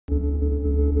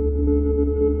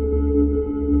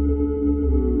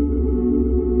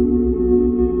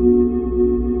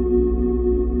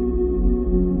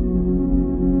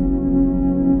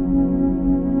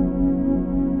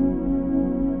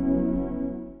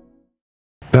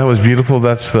That was beautiful.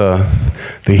 That's the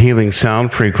healing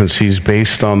sound frequencies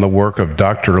based on the work of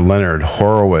Dr. Leonard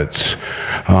Horowitz.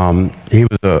 He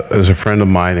was a friend of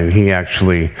mine, and he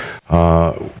actually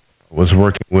was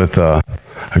working with a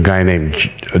guy named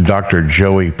Dr.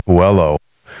 Joey Puello,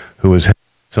 who was having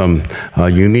some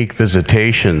unique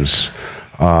visitations,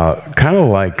 kind of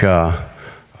like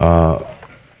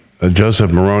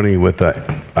Joseph Moroni with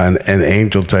an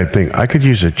angel type thing. I could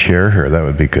use a chair here. That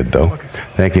would be good, though. Okay.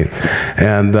 Thank you.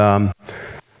 And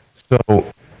so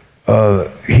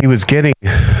he was getting,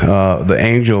 the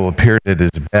angel appeared at his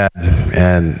bed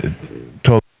and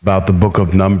told about the book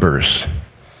of Numbers.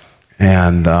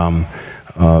 And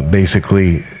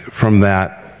basically from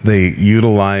that, they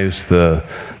utilized the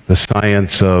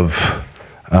science of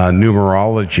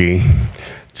numerology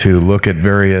to look at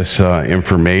various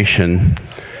information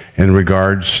in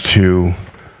regards to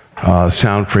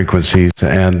sound frequencies,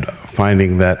 and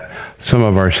finding that some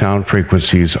of our sound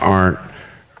frequencies aren't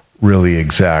really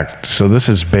exact. So this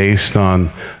is based on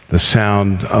the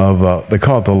sound of, they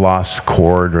call it the lost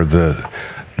chord, or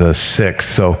the sixth.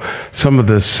 So some of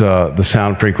this, the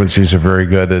sound frequencies are very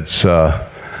good. It's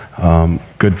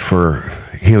good for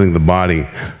healing the body.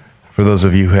 For those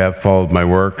of you who have followed my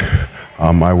work,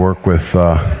 I work with,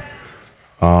 how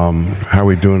are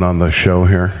we doing on the show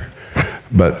here?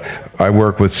 But I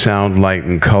work with sound, light,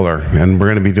 and color, and we're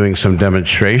going to be doing some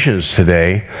demonstrations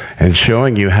today and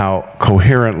showing you how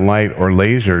coherent light or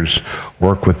lasers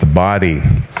work with the body.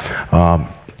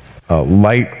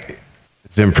 Light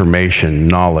is information,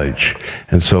 knowledge,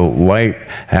 and so light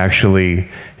actually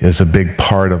is a big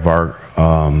part of our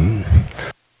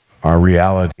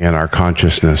reality and our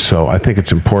consciousness. So I think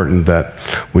it's important that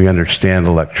we understand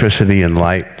electricity and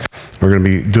light. We're going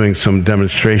to be doing some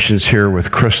demonstrations here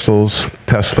with crystals,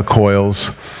 Tesla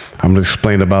coils. I'm going to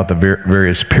explain about the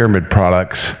various pyramid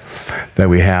products that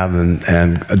we have,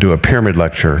 and do a pyramid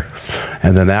lecture.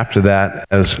 And then after that,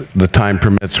 as the time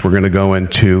permits, we're going to go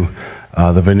into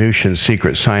the Venusian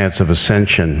secret science of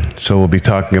ascension. So we'll be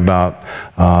talking about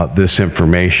this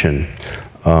information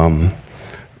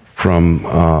from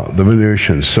the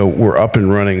Venusians. So we're up and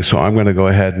running, so I'm going to go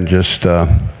ahead and just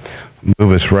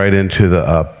move us right into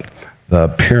the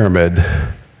pyramid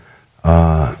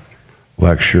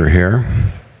lecture here.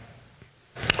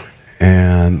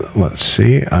 And let's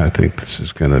see, I think this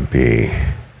is going to be,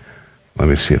 let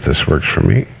me see if this works for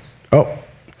me. Oh,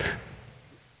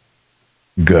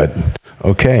 good.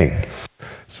 Okay.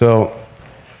 So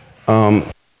my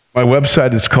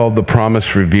website is called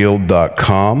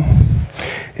thepromiserevealed.com.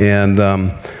 And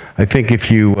I think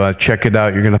if you check it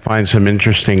out, you're going to find some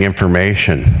interesting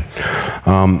information.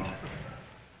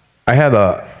 I had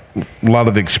a lot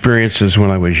of experiences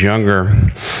when I was younger,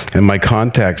 and my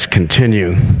contacts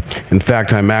continue. In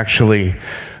fact, I'm actually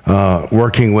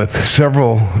working with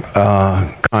several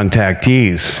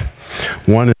contactees.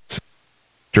 One is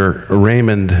Mr.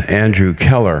 Raymond Andrew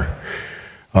Keller.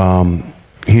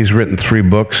 He's written 3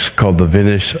 books called the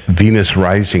Venus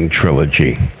Rising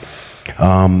Trilogy.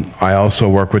 I also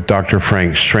work with Dr.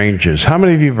 Frank Stranges. How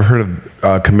many of you have heard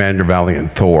of Commander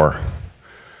Valiant Thor?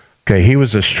 Okay, he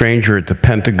was a stranger at the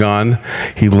Pentagon.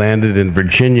 He landed in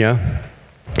Virginia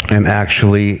and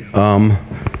actually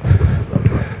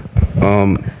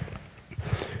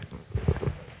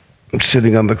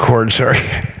sitting on the cord, sorry.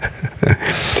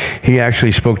 He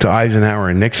actually spoke to Eisenhower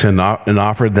and Nixon and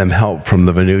offered them help from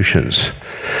the Venusians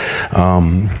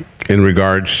in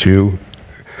regards to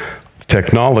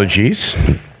technologies,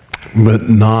 but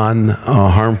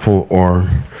non-harmful, or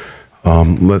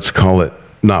let's call it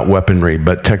not weaponry,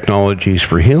 but technologies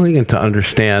for healing, and to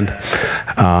understand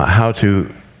how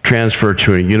to transfer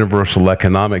to a universal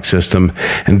economic system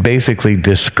and basically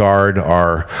discard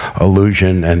our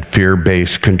illusion and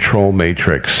fear-based control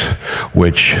matrix,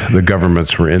 which the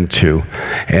governments were into.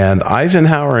 And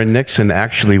Eisenhower and Nixon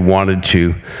actually wanted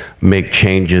to make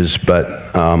changes, but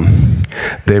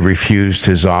they refused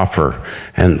his offer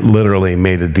and literally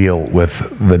made a deal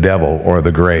with the devil or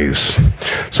the Greys.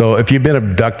 So if you've been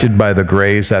abducted by the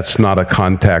Greys, that's not a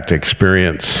contact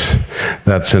experience,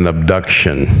 that's an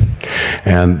abduction.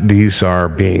 And these are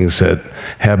beings that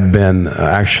have been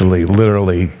actually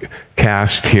literally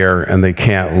cast here, and they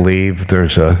can't leave.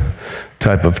 There's a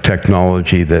type of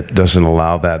technology that doesn't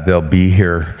allow that. They'll be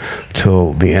here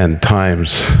till the end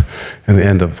times and the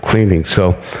end of cleaning.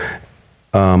 So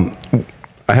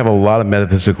I have a lot of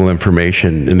metaphysical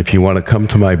information, and if you want to come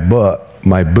to my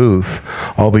booth,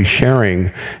 I'll be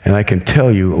sharing, and I can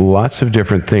tell you lots of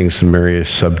different things in various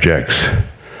subjects.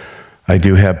 I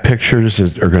do have pictures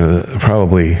that are going to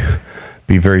probably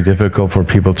be very difficult for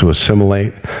people to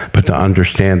assimilate, but to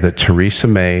understand that Theresa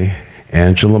May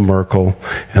Angela Merkel,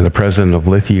 and the president of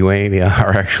Lithuania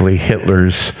are actually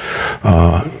Hitler's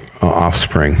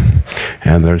offspring.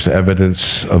 And there's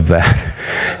evidence of that.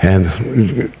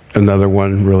 And another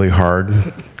one really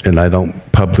hard, and I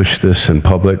don't publish this in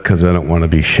public because I don't want to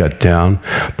be shut down,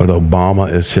 but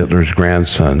Obama is Hitler's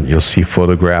grandson. You'll see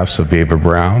photographs of Eva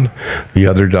Braun, the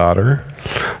other daughter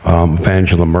of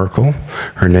Angela Merkel.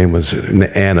 Her name was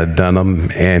Anna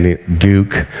Dunham, Annie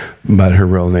Duke, but her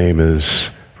real name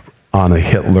is Anna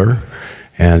Hitler.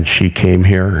 And she came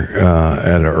here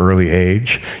at an early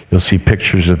age. You'll see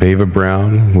pictures of Eva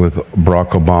Braun with Barack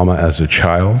Obama as a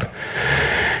child.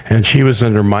 And she was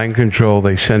under mind control.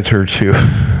 They sent her to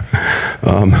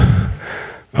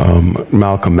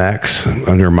Malcolm X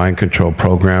under a mind control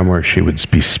program where she would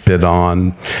be spit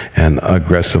on and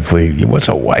aggressively, what's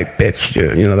a white bitch?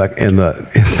 You know, like in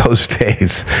those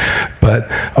days. But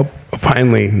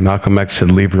finally, Malcolm X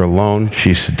said, leave her alone.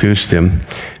 She seduced him.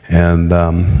 And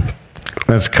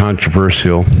that's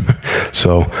controversial.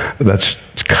 So that's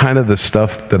kind of the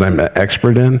stuff that I'm an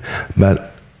expert in,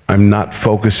 but I'm not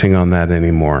focusing on that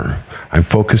anymore. I'm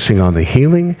focusing on the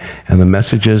healing and the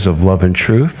messages of love and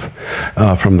truth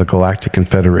from the Galactic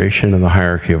Confederation and the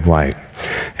hierarchy of light.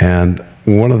 And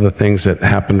one of the things that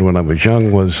happened when I was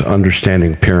young was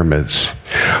understanding pyramids.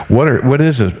 What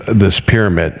is this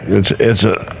pyramid? It's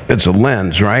a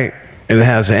lens, right? It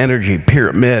has energy,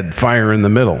 pyramid, fire in the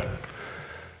middle.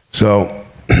 So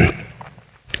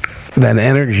that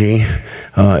energy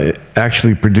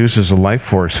actually produces a life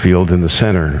force field in the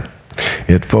center.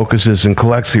 It focuses and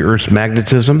collects the Earth's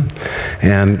magnetism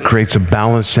and creates a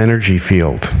balanced energy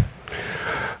field.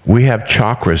 We have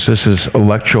chakras. This is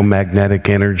electromagnetic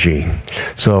energy.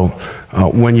 So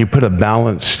when you put a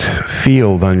balanced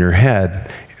field on your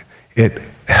head, it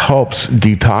helps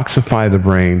detoxify the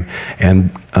brain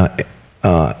and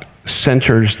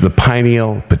centers the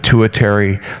pineal,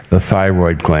 pituitary, the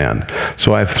thyroid gland.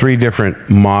 So I have 3 different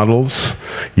models.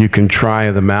 You can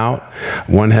try them out.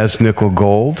 One has nickel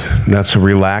gold. That's a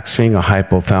relaxing, a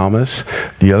hypothalamus.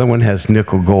 The other one has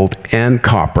nickel gold and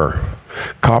copper.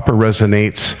 Copper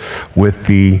resonates with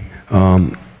the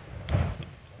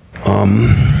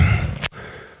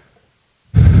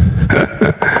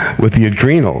with the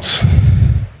adrenals.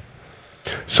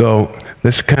 So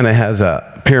this kind of has a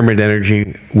pyramid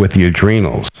energy with the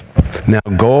adrenals. Now,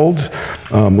 gold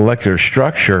molecular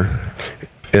structure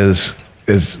is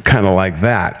kind of like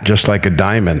that, just like a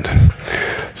diamond.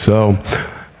 So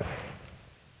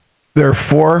there are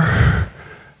 4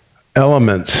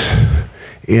 elements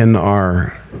in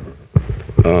our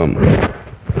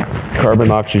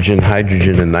carbon, oxygen,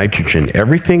 hydrogen, and nitrogen.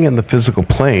 Everything in the physical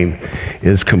plane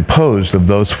is composed of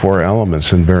those 4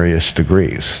 elements in various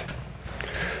degrees.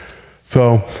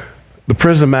 So the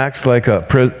prism acts like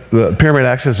the pyramid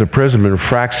acts as a prism and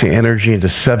refracts the energy into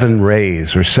 7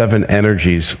 rays or 7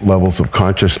 energies, levels of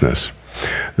consciousness.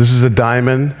 This is a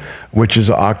diamond, which is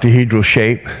an octahedral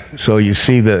shape. So you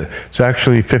see that it's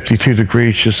actually 52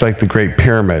 degrees, just like the Great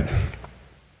Pyramid.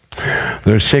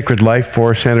 There's sacred life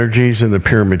force energies in the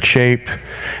pyramid shape,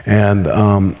 and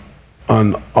on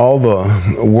all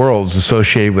the worlds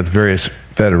associated with various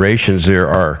federations, there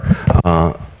are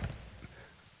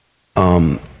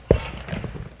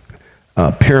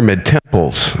pyramid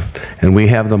temples, and we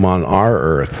have them on our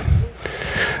Earth.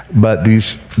 But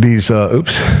these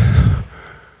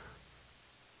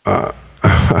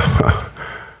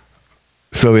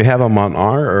so we have them on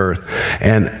our Earth,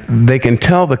 and they can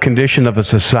tell the condition of a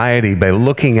society by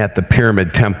looking at the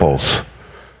pyramid temples,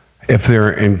 if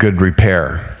they're in good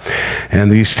repair.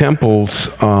 And these temples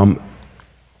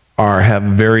have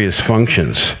various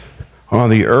functions. On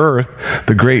the Earth,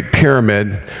 the Great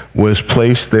Pyramid was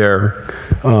placed there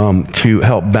to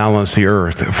help balance the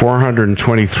Earth.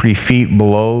 423 feet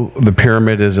below the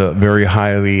pyramid is a very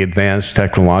highly advanced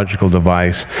technological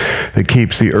device that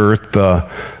keeps the Earth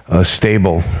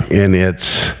stable in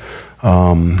its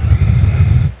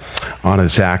on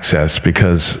its axis,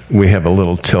 because we have a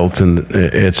little tilt, and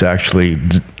it's actually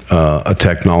a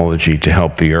technology to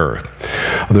help the Earth.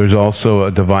 There's also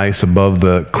a device above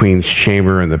the Queen's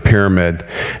Chamber and the pyramid,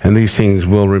 and these things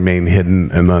will remain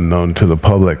hidden and unknown to the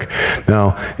public.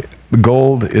 Now,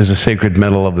 gold is a sacred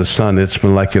metal of the sun. Its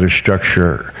molecular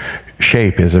structure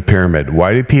shape is a pyramid.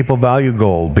 Why do people value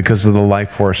gold? Because of the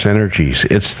life force energies.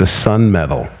 It's the sun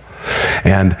metal.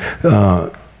 And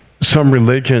some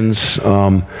religions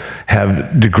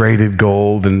have degraded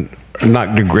gold, and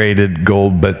not degraded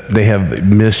gold, but they have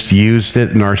misused it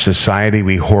in our society.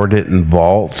 We hoard it in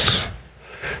vaults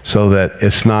so that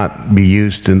it's not be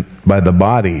used by the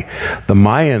body. The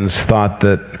Mayans thought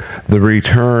that the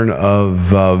return of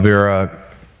Vera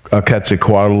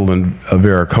Quetzalcoatl and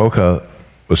Viracocha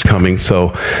was coming,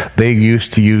 so they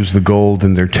used to use the gold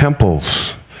in their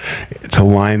temples to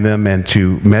line them and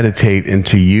to meditate and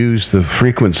to use the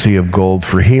frequency of gold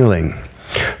for healing.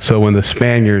 So when the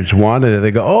Spaniards wanted it,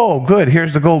 they go, oh, good,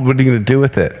 here's the gold, what are you going to do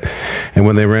with it? And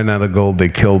when they ran out of gold, they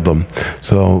killed them.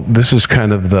 So this is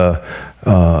kind of the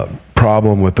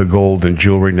problem with the gold and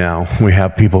jewelry now. We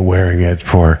have people wearing it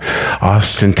for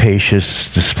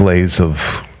ostentatious displays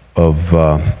of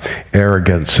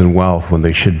arrogance and wealth when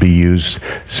they should be used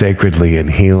sacredly in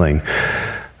healing.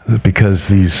 Because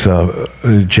these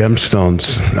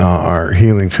gemstones are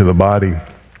healing to the body.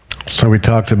 So we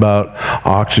talked about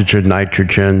oxygen,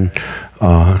 nitrogen,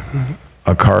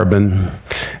 a carbon,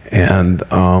 and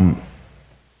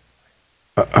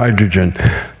hydrogen.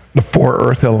 The 4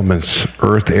 earth elements: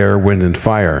 earth, air, wind, and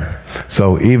fire.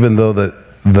 So even though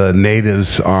the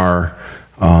natives are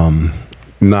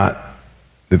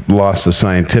they've lost the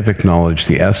scientific knowledge,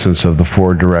 the essence of the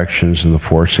 4 directions and the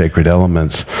 4 sacred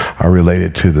elements are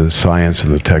related to the science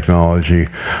and the technology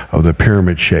of the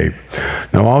pyramid shape.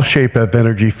 Now, all shape have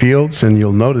energy fields, and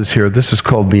you'll notice here, this is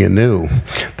called the Anu.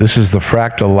 This is the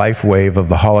fractal life wave of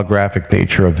the holographic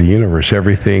nature of the universe.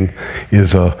 Everything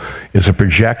is a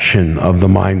projection of the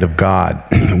mind of God.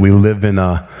 We live in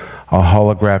a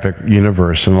holographic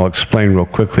universe, and I'll explain real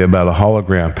quickly about a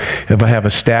hologram. If I have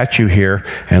a statue here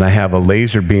and I have a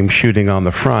laser beam shooting on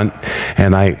the front,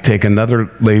 and I take another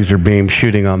laser beam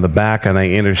shooting on the back and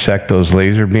I intersect those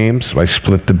laser beams, I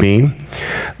split the beam,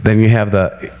 then you have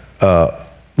the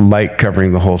light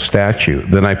covering the whole statue.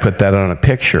 Then I put that on a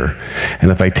picture,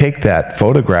 and if I take that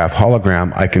photograph,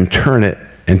 hologram, I can turn it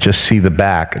and just see the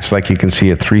back. It's like you can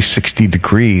see a 360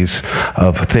 degrees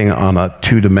of thing on a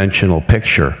 2-dimensional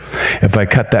picture. If I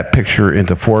cut that picture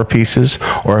into 4 pieces,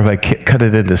 or if I cut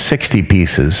it into 60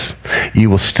 pieces, you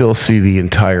will still see the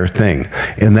entire thing.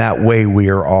 In that way, we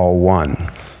are all one.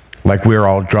 Like we're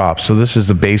all drops. So this is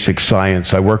the basic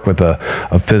science. I work with a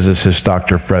physicist,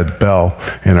 Dr. Fred Bell,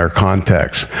 in our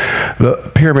context.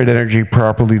 The pyramid energy,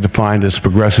 properly defined, is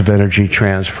progressive energy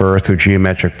transfer through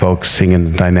geometric focusing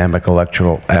and dynamic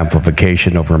electrical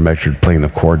amplification over a measured plane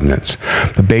of coordinates.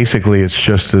 But basically, it's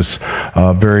just this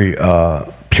very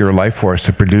pure life force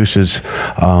that produces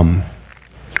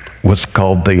what's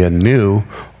called the Anu,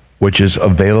 which is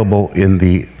available in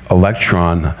the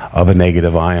electron of a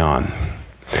negative ion.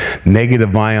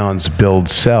 Negative ions build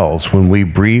cells. When we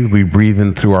breathe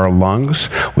in through our lungs.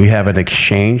 We have an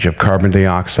exchange of carbon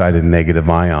dioxide and negative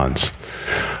ions.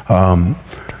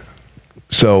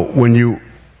 So when you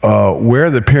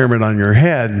wear the pyramid on your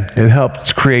head, it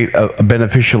helps create a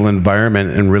beneficial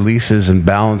environment and releases and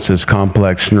balances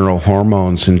complex neural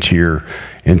hormones into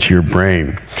your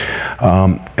brain.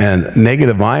 And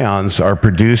negative ions are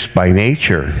produced by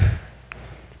nature.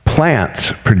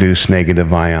 Plants produce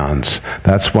negative ions.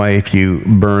 That's why if you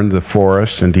burn the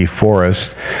forest and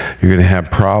deforest, you're going to have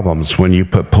problems. When you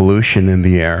put pollution in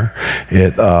the air,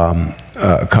 it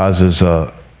causes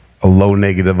a low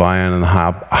negative ion and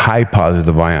high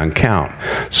positive ion count.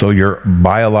 So your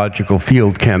biological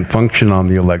field can't function on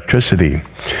the electricity.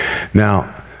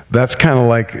 Now, that's kind of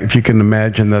like, if you can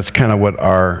imagine, that's kind of what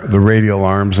the radial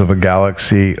arms of a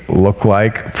galaxy look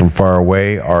like from far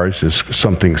away. Ours is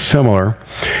something similar.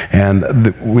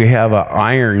 And we have an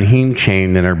iron heme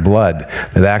chain in our blood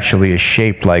that actually is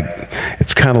shaped like,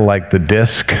 it's kind of like the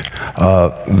disc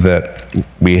that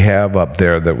we have up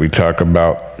there that we talk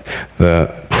about,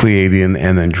 the Pleiadian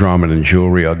and Andromedan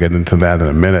jewelry. I'll get into that in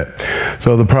a minute.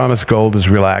 So the promised gold is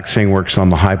relaxing, works on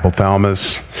the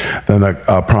hypothalamus. Then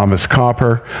the promised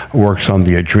copper works on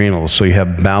the adrenals. So you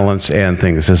have balance and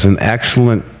things. It's an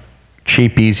excellent,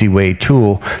 cheap, easy way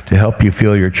tool to help you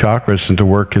feel your chakras and to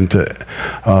work into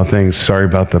things. Sorry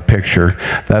about the picture.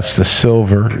 That's the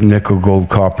silver, nickel, gold,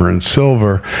 copper, and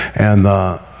silver. And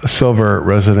the silver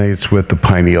resonates with the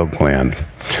pineal gland.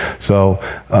 So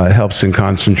it helps in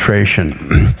concentration.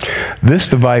 This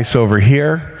device over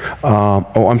here,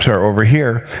 over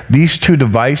here, these 2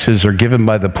 devices are given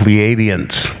by the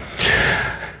Pleiadians.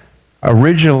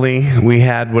 Originally, we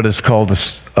had what is called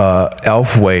a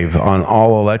ELF wave on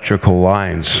all electrical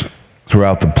lines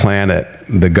throughout the planet.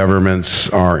 The governments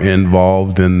are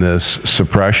involved in this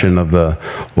suppression of the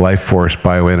life force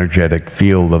bioenergetic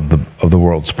field of the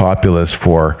world's populace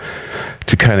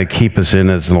to kind of keep us in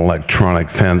as an electronic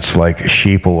fence, like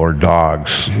sheeple or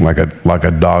dogs, like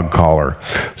a dog collar.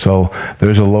 So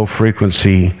there's a low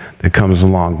frequency that comes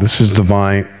along. This is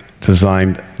designed,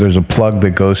 there's a plug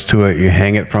that goes to it, you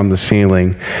hang it from the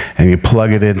ceiling, and you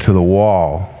plug it into the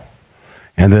wall.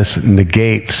 And this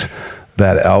negates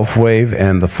that ELF wave,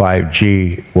 and the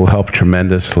 5G will help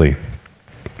tremendously.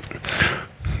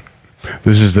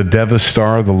 This is the Deva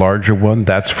star, the larger one.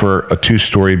 That's for a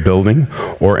 2-story building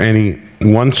or any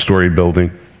 1-story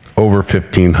building over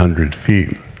 1,500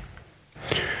 feet.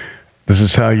 This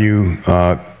is how you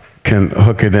can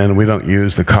hook it in. We don't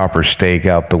use the copper stake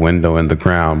out the window in the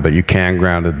ground, but you can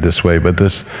ground it this way. But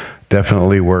this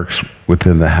definitely works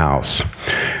within the house.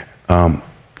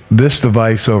 This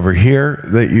device over here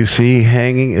that you see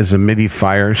hanging is a MIDI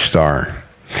fire star.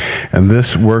 And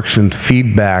this works in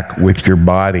feedback with your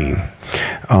body.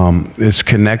 It's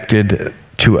connected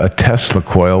to a Tesla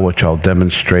coil, which I'll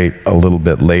demonstrate a little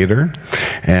bit later.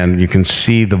 And you can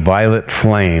see the violet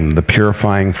flame, the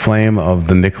purifying flame of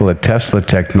the Nikola Tesla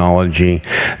technology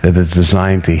that is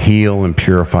designed to heal and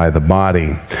purify the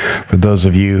body. For those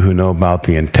of you who know about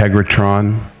the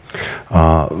Integratron,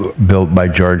 built by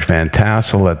George Van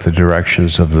Tassel at the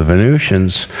directions of the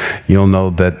Venusians, you'll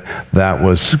know that that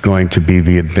was going to be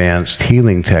the advanced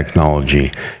healing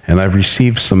technology. And I've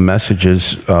received some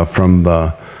messages from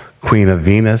the Queen of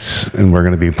Venus, and we're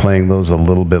going to be playing those a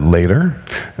little bit later,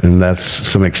 and that's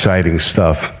some exciting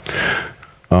stuff.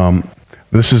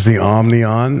 This is the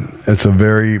Omnion. It's a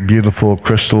very beautiful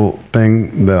crystal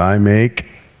thing that I make,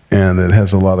 and it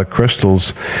has a lot of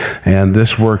crystals, and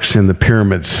this works in the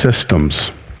pyramid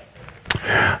systems.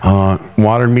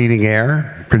 Water meeting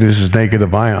air produces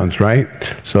negative ions, right?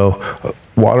 So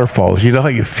waterfalls, you know how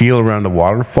you feel around a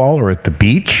waterfall or at the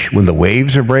beach when the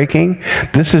waves are breaking?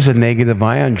 This is a negative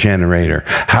ion generator.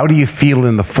 How do you feel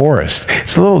in the forest?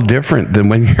 It's a little different than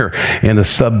when you're in a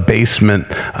sub-basement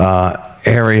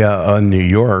area in New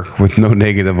York with no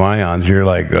negative ions. You're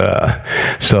like,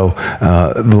 So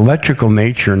the electrical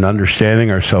nature and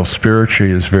understanding ourselves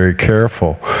spiritually is very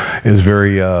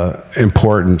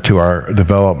important to our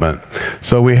development.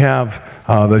 So we have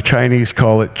the Chinese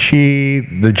call it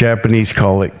Qi, the Japanese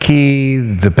call it Ki,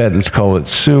 the Tibetans call it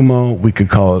Sumo, we could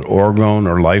call it Orgone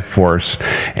or life force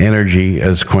energy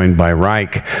as coined by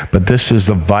Reich, but this is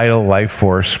the vital life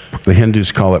force. The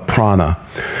Hindus call it prana.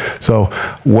 So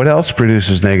what else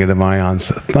produces negative ions?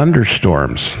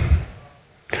 Thunderstorms.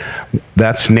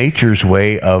 That's nature's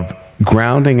way of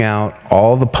grounding out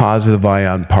all the positive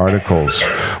ion particles.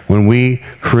 When we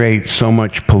create so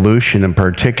much pollution and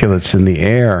particulates in the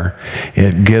air,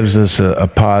 it gives us a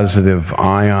positive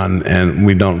ion and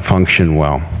we don't function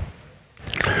well.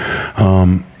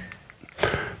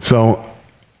 So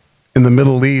in the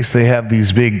Middle East, they have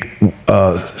these big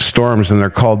storms, and they're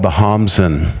called the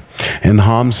Hamzan. And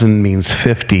Hamzan means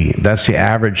 50. That's the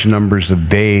average numbers of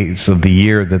days of the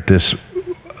year that this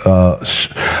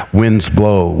winds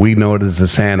blow. We know it as the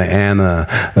Santa Ana,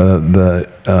 the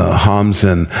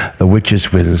Hamzan, the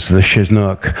Witches' Winds, the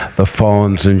Chinook, the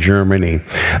Fallens in Germany.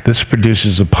 This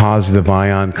produces a positive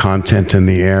ion content in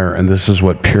the air, and this is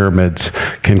what pyramids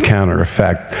can counter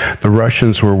effect. The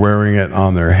Russians were wearing it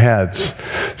on their heads.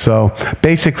 So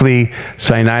basically,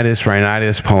 sinusitis,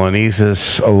 rhinitis,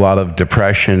 polynesis, a lot of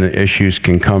depression issues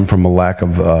can come from a lack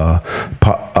of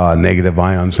negative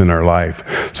ions in our life.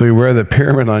 So you wear the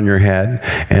pyramid on your head,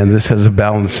 and this has a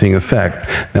balancing effect.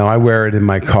 Now I wear it in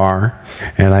my car,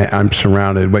 and I'm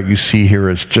surrounded. What you see here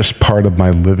is just part of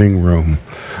my living room.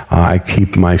 I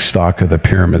keep my stock of the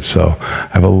pyramid, so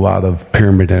I have a lot of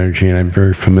pyramid energy, and I'm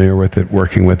very familiar with it,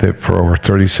 working with it for over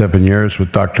 37 years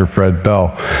with Dr. Fred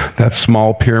Bell. That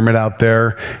small pyramid out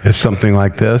there is something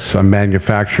like this. I'm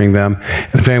manufacturing them.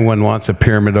 And if anyone wants a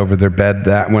pyramid over their bed,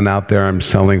 that one out there I'm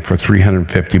selling for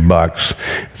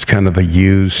 $350. It's kind of a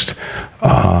used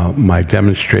my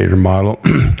demonstrator model.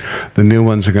 The new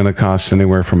ones are going to cost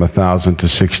anywhere from $1,000 to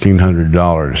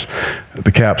 $1,600.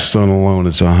 The capstone alone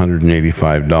is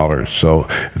 $185. So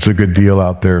it's a good deal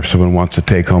out there if someone wants to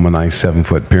take home a nice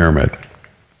 7-foot pyramid.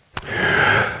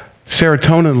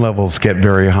 Serotonin levels get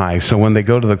very high. So when they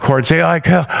go to the court, say, I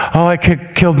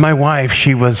killed my wife.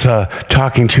 She was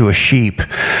talking to a sheep.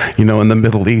 You know, in the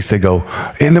Middle East, they go,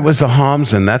 and it was a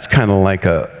Hamzan. That's kind of like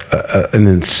a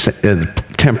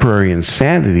temporary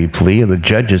insanity plea, and the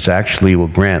judges actually will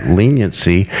grant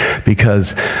leniency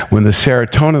because when the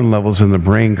serotonin levels in the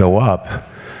brain go up,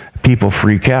 people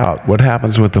freak out. What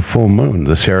happens with the full moon?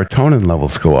 The serotonin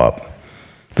levels go up.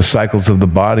 The cycles of the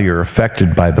body are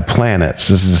affected by the planets.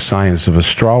 This is the science of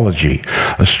astrology.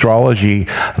 Astrology,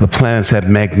 the planets have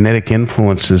magnetic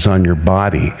influences on your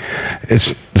body.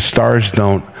 The stars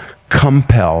don't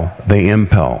compel, they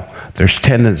impel. There's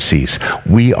tendencies.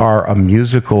 We are a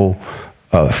musical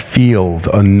field,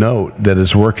 a note that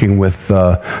is working with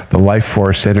the life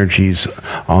force energies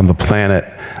on the planet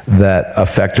that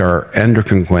affect our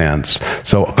endocrine glands.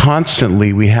 So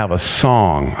constantly we have a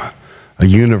song, a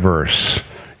universe,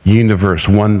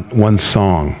 one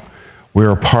song.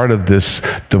 We're a part of this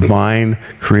divine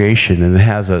creation, and it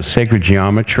has a sacred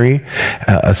geometry,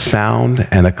 a sound,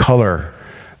 and a color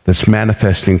that's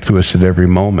manifesting through us at every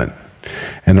moment.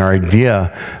 And our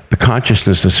idea, the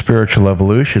consciousness, the spiritual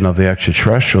evolution of the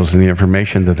extraterrestrials and the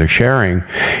information that they're sharing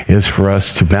is for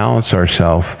us to balance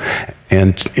ourselves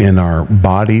and in our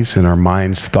bodies, in our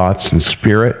minds, thoughts, and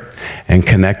spirit, and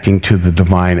connecting to the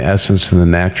divine essence and the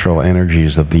natural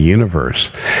energies of the universe.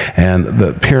 And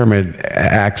the pyramid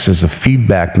acts as a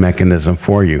feedback mechanism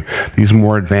for you. These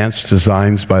more advanced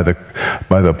designs by the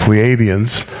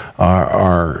Pleiadians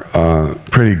are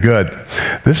pretty good.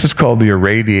 This is called the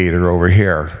irradiator over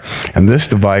here. And this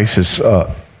device is,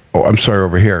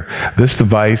 over here. This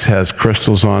device has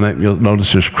crystals on it. You'll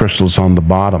notice there's crystals on the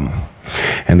bottom.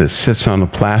 And it sits on a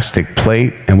plastic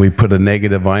plate, and we put a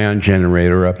negative ion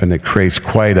generator up, and it creates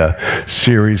quite a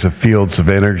series of fields of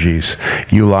energies.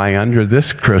 You lie under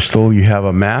this crystal, you have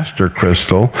a master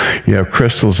crystal, you have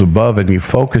crystals above, and you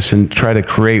focus and try to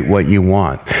create what you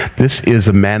want. This is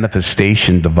a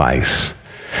manifestation device.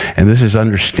 And this is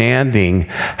understanding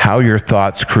how your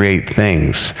thoughts create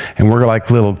things. And we're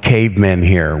like little cavemen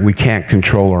here. We can't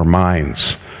control our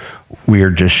minds. We are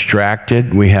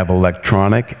distracted. We have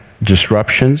electronic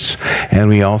disruptions, and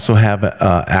we also have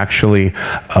actually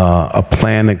a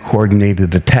planned and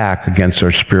coordinated attack against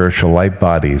our spiritual light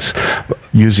bodies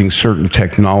using certain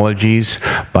technologies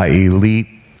by elite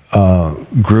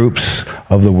groups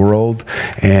of the world,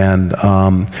 and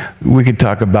we could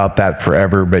talk about that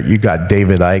forever, but you got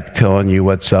David Icke telling you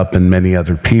what's up and many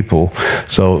other people.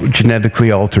 So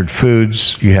genetically altered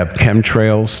foods, you have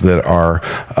chemtrails that are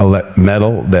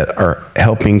metal that are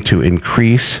helping to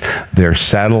increase their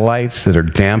satellites that are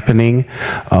dampening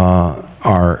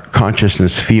our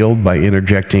consciousness field by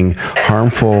interjecting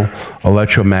harmful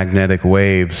electromagnetic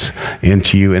waves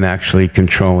into you and actually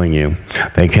controlling you.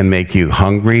 They can make you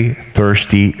hungry,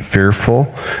 thirsty, fearful.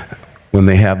 When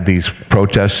they have these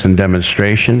protests and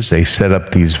demonstrations, they set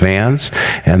up these vans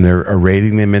and they're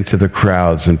parading them into the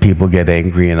crowds, and people get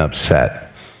angry and upset.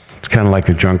 It's kind of like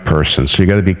a drunk person. So you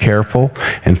got to be careful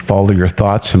and follow your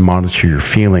thoughts and monitor your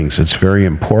feelings. It's very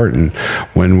important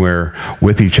when we're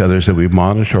with each other that we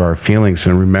monitor our feelings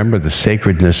and remember the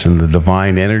sacredness and the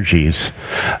divine energies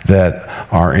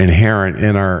that are inherent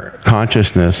in our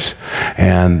consciousness.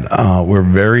 And we're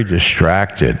very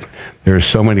distracted. There's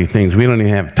so many things. We don't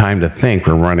even have time to think.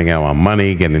 We're running out on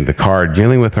money, getting the car,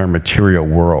 dealing with our material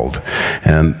world.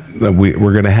 And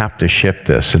we're going to have to shift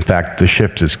this. In fact, the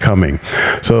shift is coming.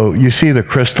 So you see the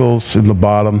crystals in the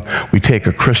bottom. We take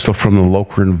a crystal from the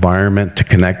local environment to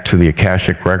connect to the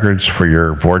Akashic records for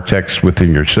your vortex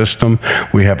within your system.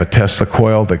 We have a Tesla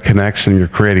coil that connects, and you're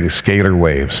creating scalar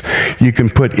waves. You can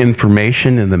put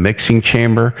information in the mixing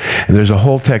chamber, and there's a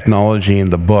whole technology in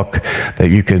the book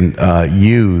that you can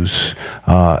use,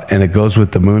 and it goes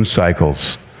with the moon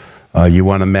cycles. You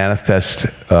want to manifest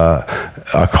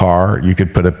a car, you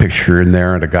could put a picture in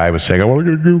there, and a guy was saying, I want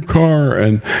to get a new car.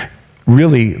 And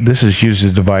really, this is used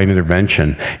as divine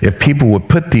intervention. If people would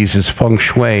put these as feng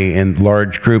shui in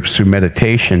large groups through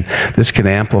meditation, this can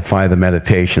amplify the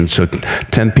meditation. So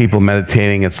 10 people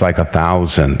meditating, it's like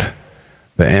 1,000.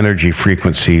 The energy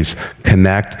frequencies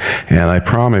connect, and I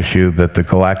promise you that the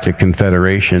Galactic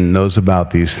Confederation knows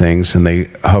about these things, and they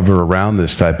hover around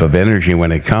this type of energy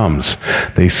when it comes.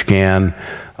 They scan,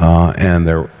 and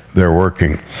they're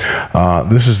working.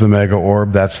 This is the mega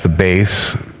orb. That's the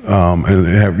base, and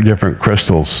they have different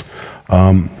crystals.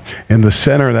 In the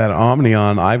center of that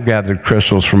Omnion, I've gathered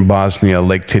crystals from Bosnia,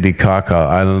 Lake Titicaca,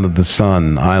 Island of the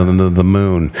Sun, Island of the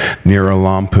Moon,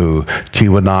 Niralampu,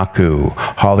 Tiwanaku,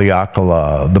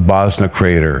 Haleakala, the Bosna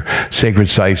Crater, sacred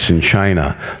sites in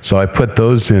China. So I put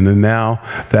those in, and now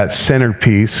that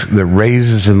centerpiece that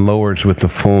raises and lowers with the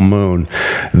full moon.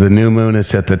 The new moon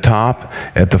is at the top.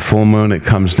 At the full moon, it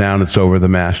comes down. It's over the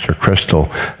master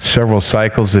crystal. Several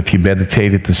cycles, if you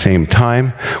meditate at the same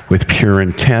time with pure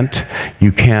intent,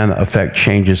 you can affect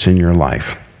changes in your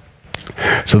life.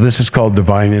 So this is called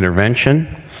divine intervention,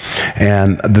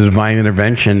 and the divine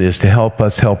intervention is to help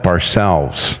us help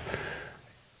ourselves.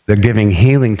 They're giving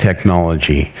healing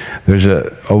technology. There's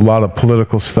a lot of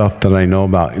political stuff that I know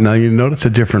about. Now you notice the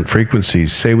different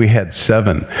frequencies. Say we had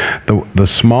 7. The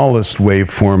smallest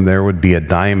waveform there would be a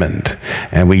diamond,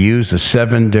 and we use the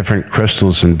 7 different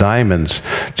crystals and diamonds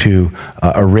to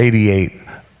irradiate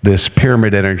this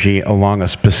pyramid energy along a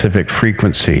specific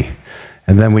frequency.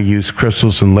 And then we use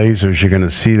crystals and lasers. You're going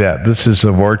to see that. This is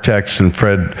a vortex, and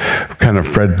Fred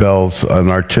Bell's an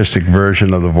artistic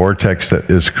version of the vortex that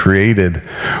is created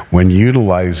when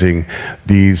utilizing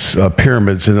these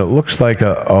pyramids. And it looks like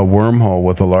a wormhole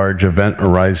with a large event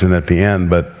horizon at the end,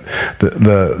 but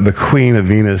the Queen of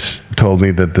Venus told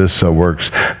me that this works.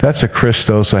 That's a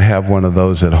Christos. I have one of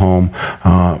those at home,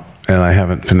 and I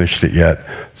haven't finished it yet.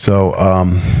 So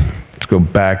let's go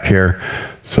back here.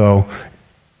 So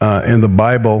in the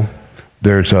Bible,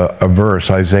 there's a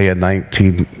verse, Isaiah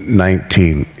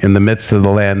 19:19. In the midst of the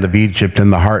land of Egypt,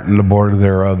 in the heart and the border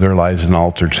thereof, there lies an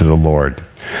altar to the Lord.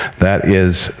 That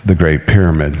is the Great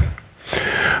Pyramid.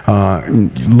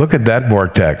 Look at that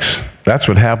vortex. That's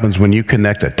what happens when you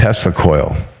connect a Tesla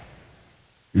coil.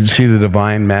 You see the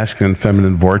divine masculine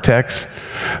feminine vortex?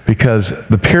 Because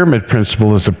the pyramid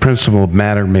principle is the principle of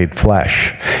matter made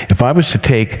flesh. If I was to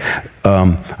take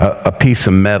a piece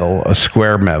of metal, a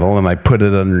square metal, and I put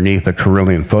it underneath a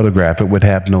Carillion photograph, it would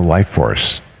have no life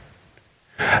force.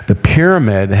 The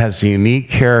pyramid has the unique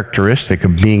characteristic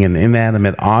of being an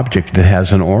inanimate object that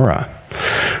has an aura.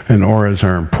 And auras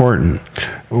are important.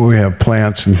 We have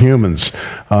plants and humans.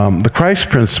 The Christ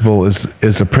principle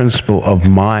is a principle of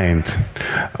mind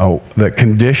that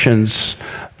conditions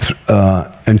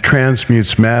and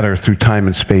transmutes matter through time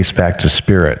and space back to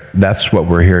spirit. That's what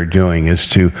we're here doing, is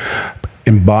to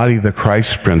embody the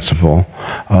Christ principle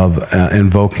of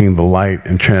invoking the light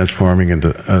and transforming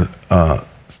into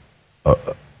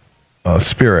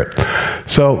spirit.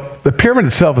 So the pyramid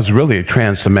itself is really a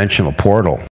trans-dimensional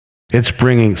portal. It's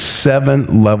bringing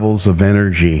 7 levels of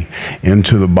energy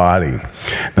into the body.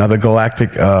 Now, the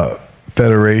Galactic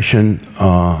Federation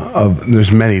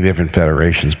there's many different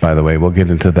federations, by the way. We'll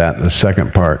get into that in the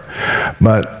second part.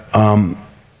 But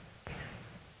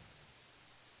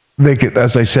they could,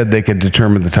 as I said, they could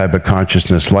determine the type of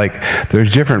consciousness. Like,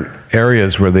 there's different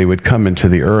areas where they would come into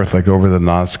the earth, like over the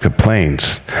Nazca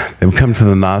Plains. They would come to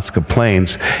the Nazca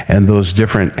Plains, and those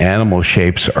different animal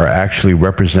shapes actually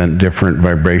represent different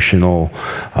vibrational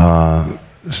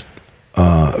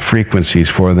frequencies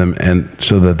for them, and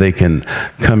so that they can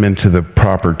come into the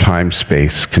proper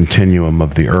time-space continuum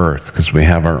of the earth, because we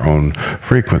have our own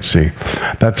frequency.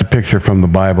 That's a picture from the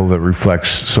Bible that reflects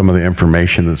some of the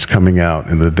information that's coming out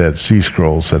in the Dead Sea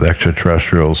Scrolls, that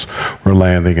extraterrestrials were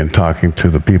landing and talking to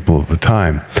the people of the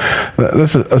time.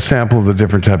 This is a sample of the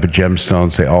different type of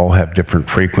gemstones. They all have different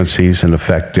frequencies and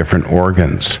affect different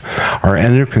organs. Our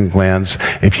endocrine glands,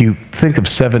 if you think of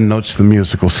 7 notes of the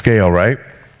musical scale, right?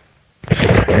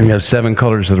 And you have 7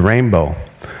 colors of the rainbow.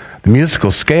 The musical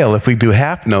scale, if we do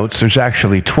half notes, there's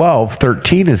actually 12.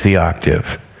 13 is the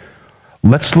octave.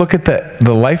 Let's look at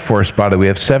the life force body. We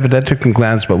have 7 endocrine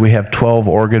glands, but we have 12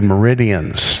 organ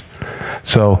meridians.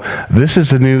 So this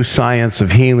is a new science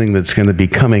of healing that's going to be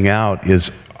coming out,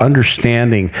 is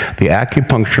understanding the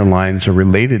acupuncture lines are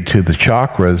related to the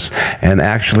chakras and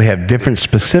actually have different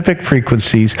specific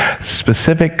frequencies,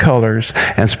 specific colors,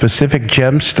 and specific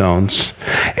gemstones,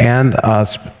 and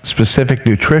specific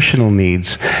nutritional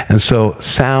needs. And so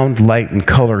sound, light, and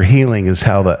color healing is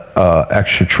how the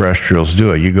extraterrestrials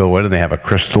do it. You go in and they have a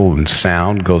crystal, and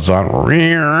sound goes on,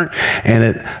 and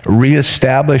it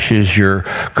reestablishes your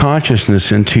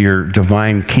consciousness into your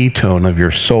divine ketone of your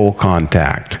soul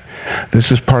contact.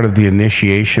 This is part of the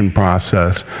initiation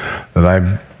process that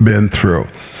I've been through.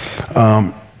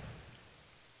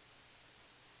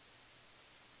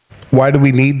 Why do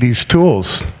we need these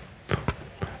tools?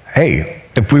 Hey,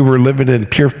 if we were living in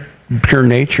pure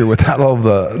nature without all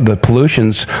the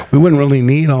pollutions, we wouldn't really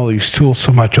need all these tools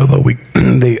so much, although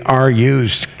they are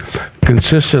used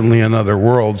consistently in other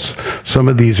worlds. Some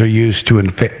of these are used to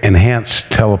enhance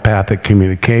telepathic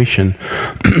communication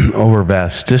over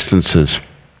vast distances.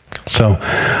 So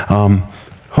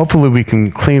hopefully we can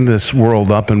clean this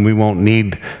world up, and we won't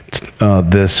need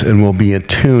this, and we'll be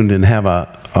attuned and have a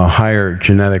higher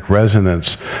genetic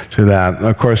resonance to that. And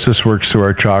of course, this works through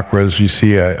our chakras. You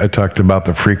see, I talked about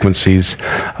the frequencies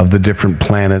of the different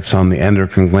planets on the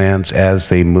endocrine glands. As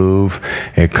they move,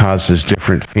 it causes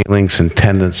different feelings and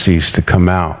tendencies to come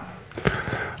out.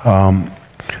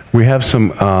 We have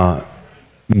some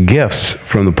gifts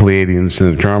from the Pleiadians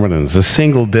and the Andromedans. A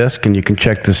single disc, and you can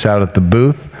check this out at the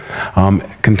booth,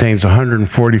 contains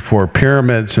 144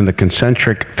 pyramids in the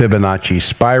concentric Fibonacci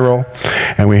spiral,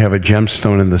 and we have a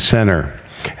gemstone in the center.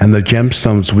 And the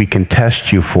gemstones we can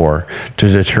test you for to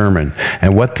determine.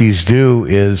 And what these do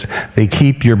is they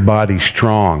keep your body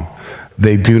strong.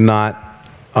 They do not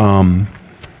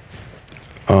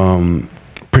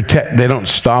protect, they don't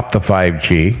stop the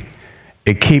 5G.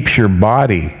 It keeps your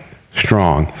body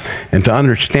strong. And to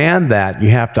understand that, you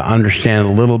have to understand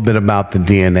a little bit about the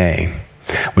DNA.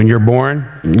 When you're born,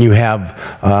 you have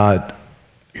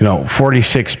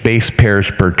 46 base pairs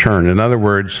per turn. In other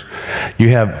words, you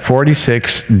have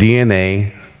 46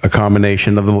 DNA, a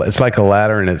combination of it's like a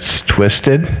ladder and it's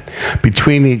twisted.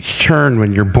 Between each turn,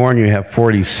 when you're born, you have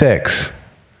 46.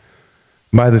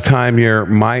 By the time you're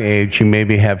my age, you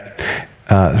maybe have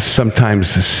sometimes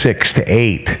 6 to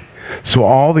 8. So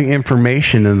all the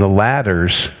information in the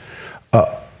ladders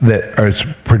that are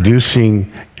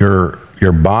producing your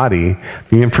body,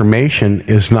 the information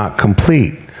is not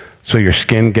complete. So your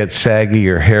skin gets saggy,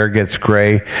 your hair gets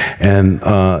gray, and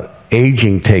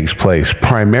aging takes place.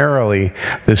 Primarily,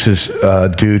 this is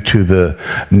due to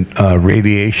the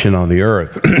radiation on the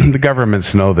Earth. The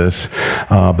governments know this,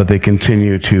 but they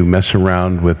continue to mess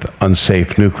around with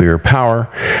unsafe nuclear power,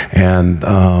 and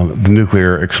the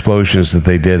nuclear explosions that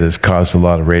they did has caused a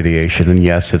lot of radiation, and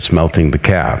yes, it's melting the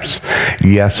caps.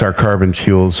 Yes, our carbon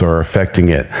fuels are affecting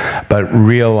it, but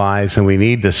realize, and we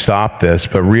need to stop this,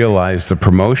 but realize the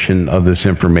promotion of this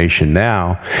information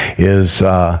now is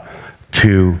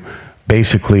to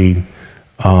basically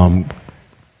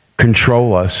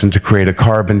control us and to create a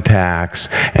carbon tax,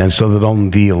 and so that only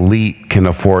the elite can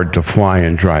afford to fly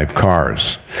and drive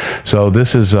cars. So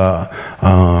this is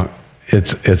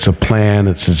it's a plan,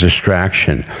 it's a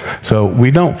distraction. So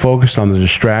we don't focus on the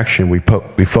distraction, we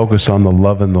focus on the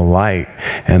love and the light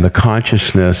and the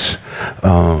consciousness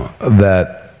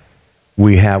that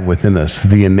we have within us,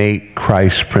 the innate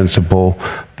Christ principle,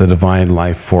 the divine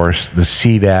life force, the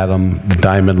seed atom, the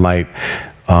diamond light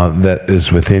that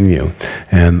is within you.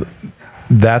 And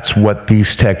that's what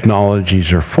these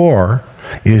technologies are for,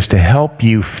 is to help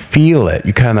you feel it.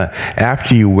 You kind of,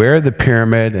 after you wear the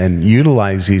pyramid and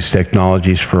utilize these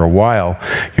technologies for a while,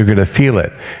 you're going to feel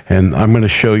it. And I'm going to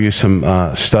show you some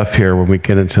stuff here when we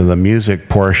get into the music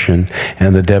portion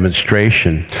and the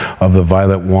demonstration of the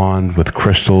violet wand with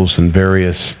crystals and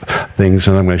various things.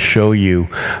 And I'm going to show you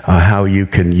how you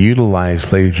can utilize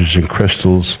lasers and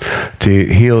crystals to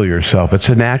heal yourself. It's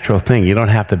a natural thing. You don't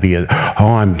have to be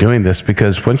I'm doing this,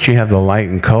 because once you have the light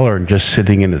and color and just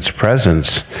sitting in its presence,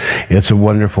 it's a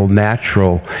wonderful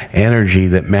natural energy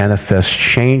that manifests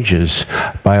changes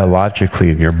biologically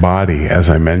in your body, as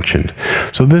I mentioned.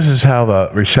 So this is how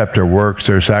the receptor works.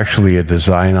 There's actually a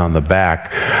design on the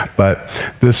back, but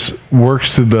this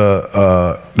works through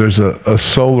there's a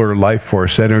solar life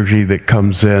force energy that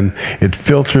comes in. It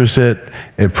filters it,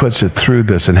 it puts it through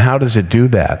this. And how does it do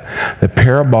that? The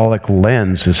parabolic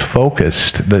lens is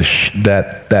focused,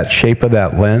 that shape of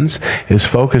that lens is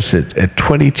focused at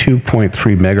 22.3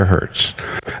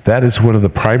 megahertz. That is one of the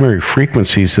primary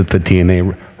frequencies that the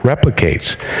DNA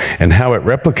replicates. And how it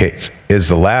replicates is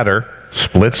the ladder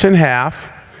splits in half,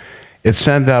 it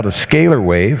sends out a scalar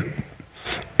wave,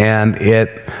 and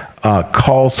it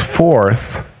calls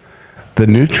forth the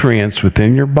nutrients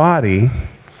within your body.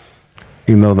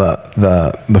 You know,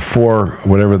 the four,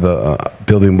 whatever the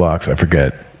building blocks, I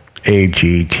forget, A,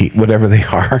 G, T, whatever they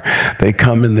are, they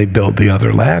come and they build the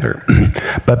other ladder.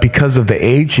 But because of the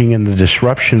aging and the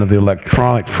disruption of the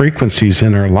electronic frequencies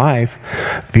in our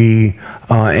life, the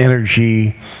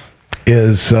energy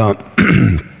is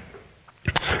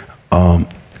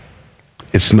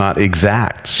it's not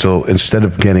exact. So instead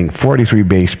of getting 43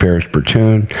 base pairs per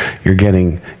tune, you're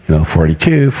getting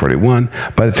 42, 41.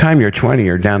 By the time you're 20,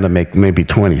 you're down to maybe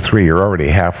 23. You're already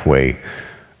halfway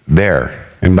there.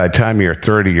 And by the time you're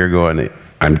 30, you're going,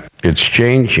 it's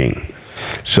changing.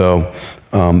 So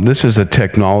this is a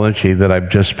technology that I've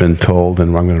just been told,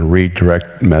 and I'm going to read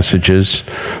direct messages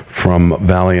from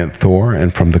Valiant Thor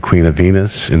and from the Queen of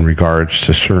Venus in regards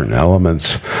to certain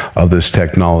elements of this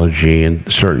technology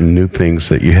and certain new things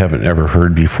that you haven't ever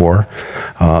heard before.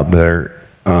 They're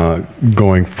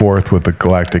going forth with the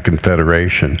Galactic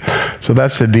Confederation. So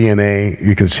that's the DNA.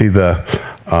 You can see the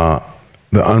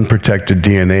unprotected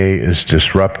DNA is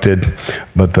disrupted,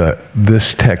 but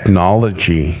this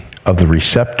technology of the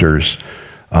receptors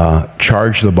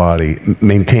charge the body,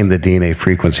 maintain the DNA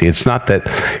frequency. It's not that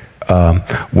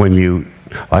when you,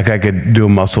 like I could do a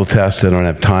muscle test, I don't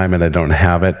have time and I don't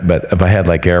have it, but if I had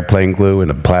like airplane glue in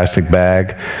a plastic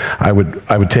bag, I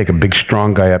would take a big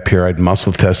strong guy up here, I'd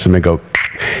muscle test him and go,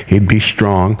 he'd be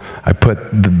strong. I put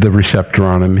the receptor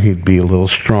on him, he'd be a little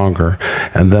stronger,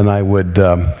 and then I would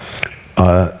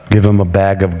give him a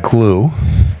bag of glue,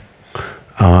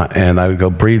 and I would go,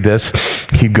 breathe this.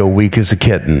 He'd go weak as a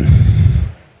kitten.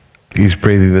 He's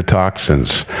breathing the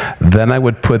toxins. Then I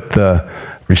would put the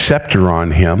receptor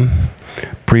on him,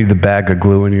 breathe the bag of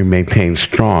glue, and you maintain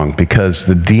strong, because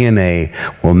the DNA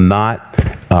will not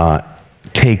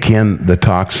take in the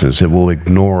toxins. It will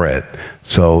ignore it.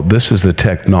 So this is the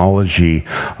technology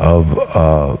of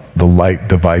the light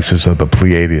devices of the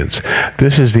Pleiadians.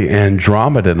 This is the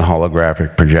Andromedan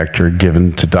holographic projector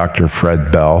given to Dr.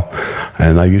 Fred Bell.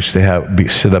 And I used to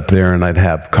sit up there and I'd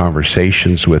have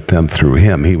conversations with them through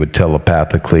him. He would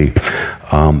telepathically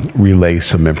relay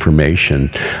some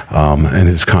information. And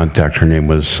his contact, her name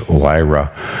was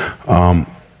Lyra.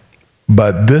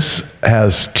 But this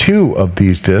has 2 of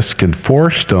these discs and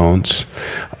 4 stones.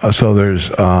 So there's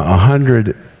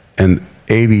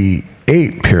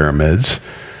 188 pyramids.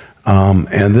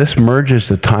 And this merges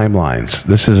the timelines.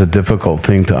 This is a difficult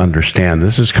thing to understand.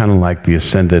 This is kind of like the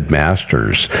ascended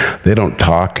masters. They don't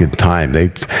talk in time.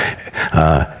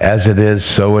 As it is,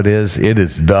 so it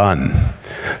is done.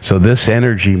 So this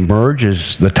energy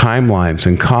merges the timelines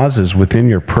and causes within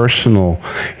your personal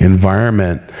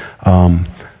environment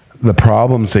the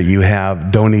problems that you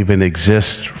have don't even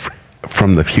exist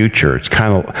from the future. It's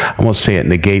kind of, I won't say it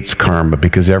negates karma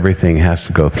because everything has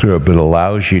to go through it, but it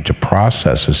allows you to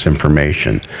process this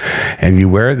information. And you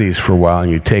wear these for a while and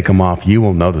you take them off, you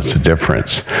will notice a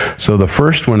difference. So the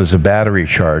first one is a battery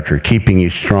charger, keeping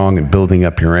you strong and building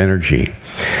up your energy.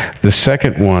 The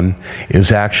second one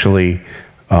is actually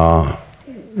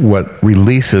what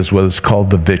releases what is called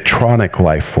the Vitronic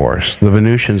life force. The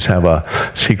Venusians have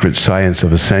a secret science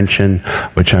of ascension,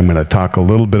 which I'm going to talk a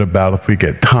little bit about if we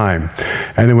get time.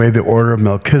 Anyway, the Order of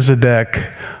Melchizedek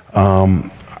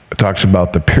talks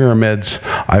about the pyramids.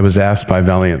 I was asked by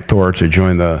Valiant Thor to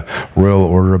join the Royal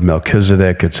Order of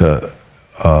Melchizedek. It's a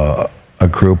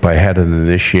group. I had an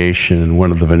initiation, and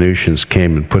one of the Venusians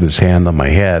came and put his hand on my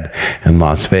head in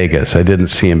Las Vegas. I didn't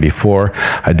see him before.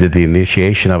 I did the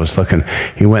initiation. I was looking.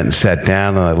 He went and sat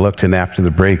down, and I looked, and after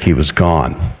the break, he was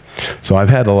gone. So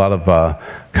I've had a lot of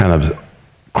kind of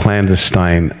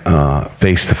clandestine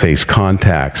face-to-face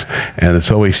contacts, and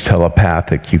it's always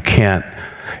telepathic. You can't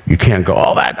go,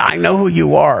 oh, I know who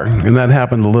you are. And that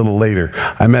happened a little later.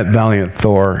 I met Valiant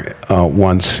Thor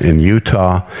once in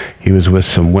Utah. He was with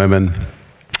some women.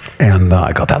 And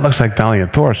I go, that looks like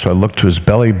Valiant Thor. So I looked to his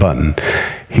belly button.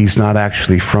 He's not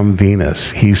actually from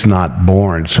Venus. He's not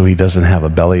born, so he doesn't have a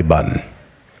belly button.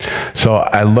 So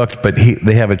I looked, but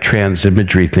they have a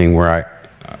transimagery thing where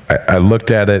I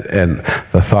looked at it and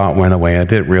the thought went away. I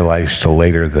didn't realize till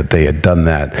later that they had done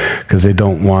that because they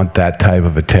don't want that type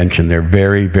of attention. They're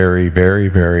very, very, very,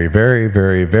 very, very,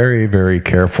 very, very, very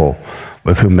careful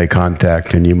with whom they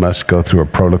contact, and you must go through a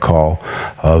protocol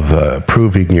of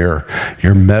proving your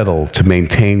mettle to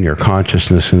maintain your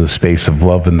consciousness in the space of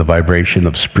love and the vibration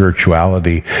of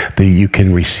spirituality that you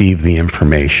can receive the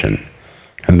information.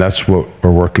 And that's what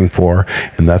we're working for,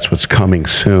 and that's what's coming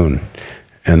soon.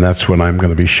 And that's what I'm going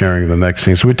to be sharing the next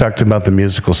thing. So we talked about the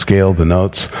musical scale, the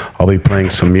notes. I'll be playing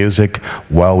some music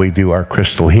while we do our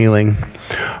crystal healing.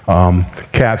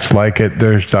 Cats like it.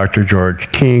 There's Dr.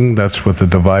 George King. That's with the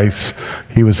device.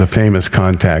 He was a famous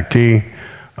contactee.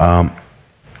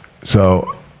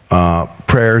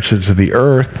 Prayers into the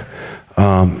earth.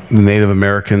 The Native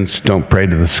Americans don't pray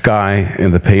to the sky.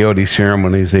 In the peyote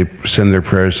ceremonies, they send their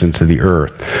prayers into the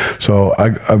earth. So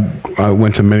I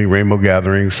went to many rainbow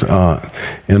gatherings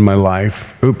in my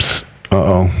life. Oops,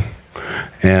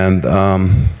 and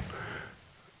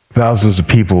thousands of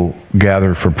people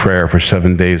gather for prayer for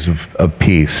 7 days of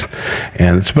peace.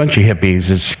 And it's a bunch of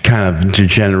hippies. It's kind of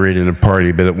degenerated in a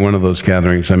party. But at one of those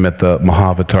gatherings, I met the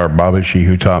Mahavatar Babaji,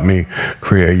 who taught me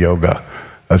Kriya Yoga.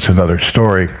 That's another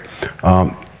story.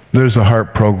 There's a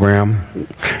HARP program,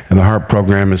 and the HARP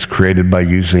program is created by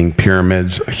using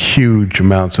pyramids, huge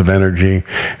amounts of energy,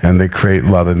 and they create a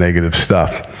lot of negative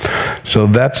stuff. So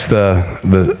that's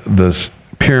the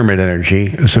pyramid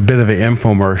energy. It's a bit of an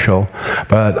infomercial,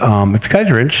 but if you guys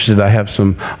are interested, I'm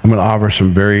going to offer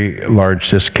some very large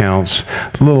discounts.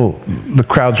 The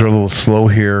crowds are a little slow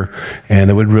here, and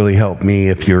it would really help me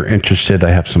if you're interested. I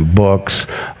have some books,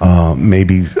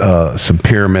 maybe some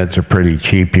pyramids are pretty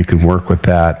cheap. You can work with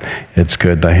that. It's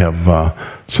good. I have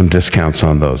some discounts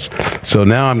on those. So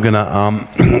now I'm going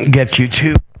to get you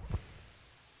to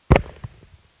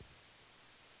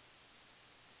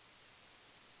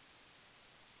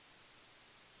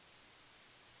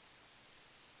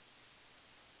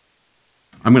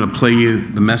I'm going to play you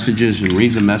the messages and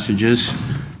read the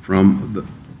messages from the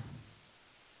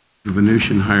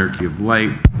Venusian hierarchy of light.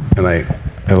 And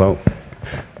hello?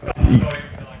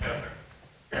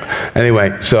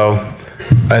 Anyway, so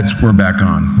we're back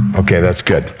on. Okay, that's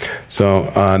good. So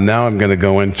now I'm going to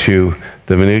go into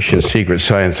the Venusian secret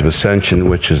science of ascension,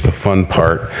 which is the fun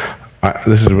part.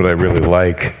 This is what I really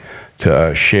like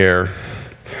to share,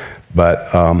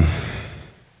 but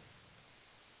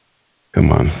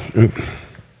come on. Oops.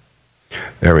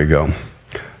 There we go.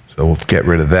 So we'll get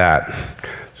rid of that.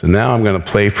 So now I'm going to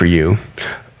play for you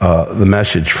the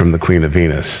message from the Queen of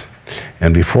Venus.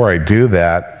 And before I do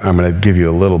that, I'm going to give you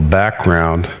a little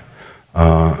background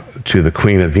to the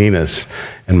Queen of Venus.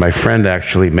 And my friend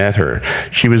actually met her.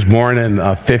 She was born in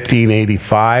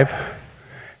 1585,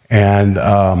 and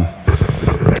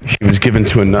she was given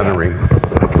to a nunnery.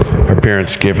 Her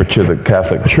parents gave her to the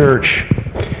Catholic Church,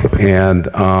 and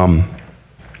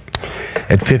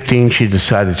at 15 she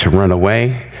decided to run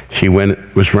away. She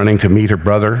was running to meet her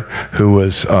brother, who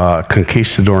was a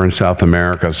conquistador in South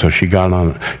America, so she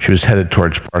was headed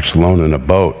towards Barcelona in a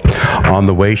boat. On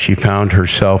the way, she found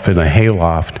herself in a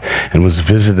hayloft and was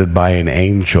visited by an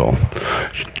angel,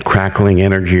 crackling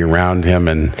energy around him,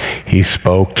 and he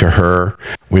spoke to her.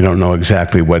 We don't know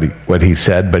exactly what he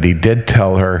said, but he did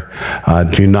tell her,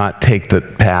 do not take the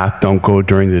path, don't go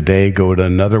during the day, go to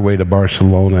another way to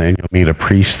Barcelona, and you'll meet a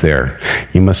priest there.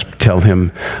 You must tell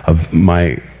him of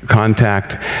my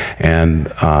contact,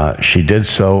 and she did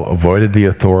so, avoided the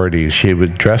authorities. She was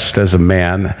dressed as a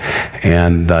man,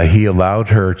 and he allowed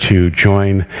her to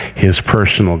join his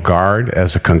personal guard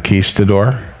as a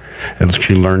conquistador. And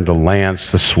she learned the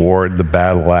lance, the sword, the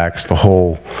battle axe, the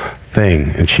whole thing,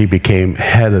 and she became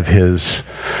head of his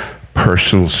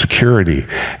personal security.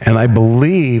 And I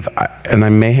believe, and I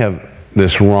may have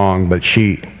this wrong, but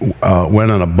she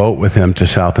went on a boat with him to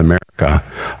South America.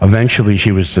 Eventually,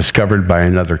 she was discovered by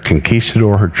another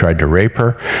conquistador who tried to rape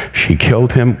her. She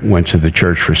killed him, went to the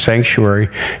church for sanctuary,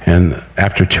 and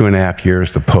after 2.5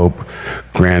 years, the Pope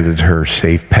granted her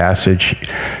safe passage.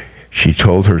 She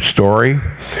told her story.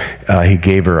 He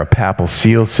gave her a papal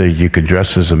seal so you could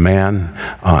dress as a man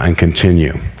and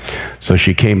continue. So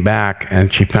she came back,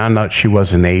 and she found out she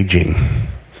wasn't aging.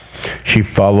 She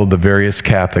followed the various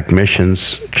Catholic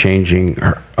missions, changing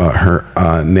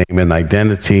her name and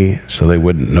identity so they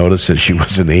wouldn't notice that she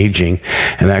wasn't aging,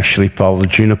 and actually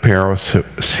followed Junipero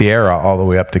Sierra all the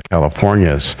way up to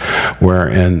California's, where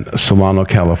in Solano,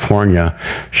 California,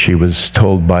 she was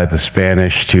told by the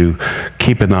Spanish to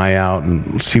keep an eye out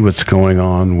and see what's going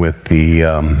on with the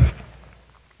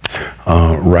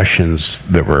Russians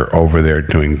that were over there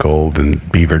doing gold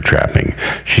and beaver trapping.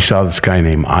 She saw this guy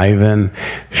named Ivan.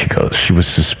 She was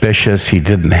suspicious. He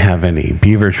didn't have any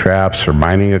beaver traps or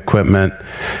mining equipment,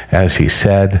 as he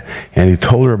said, and he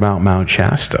told her about Mount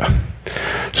Shasta.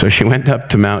 So she went up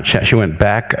to Mount Shasta. She went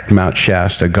back to Mount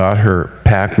Shasta, got her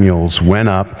pack mules, went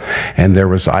up, and there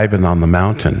was Ivan on the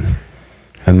mountain.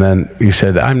 And then he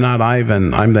said, "I'm not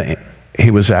Ivan.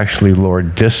 He was actually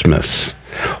Lord Dismas."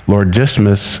 Lord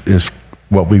Dismas is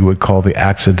what we would call the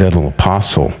accidental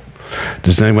apostle.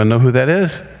 Does anyone know who that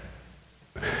is?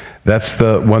 That's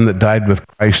the one that died with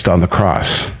Christ on the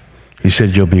cross. He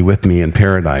said, "You'll be with me in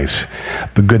paradise."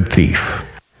 The good thief.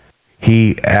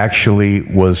 He actually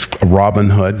was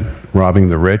Robin Hood, robbing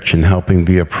the rich and helping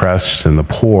the oppressed and the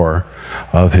poor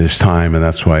of his time, and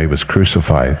that's why he was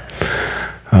crucified.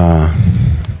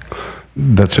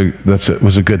 That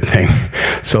was a good thing.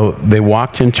 So they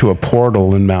walked into a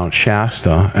portal in Mount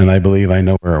Shasta, and I believe I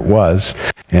know where it was,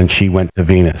 and she went to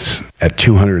Venus at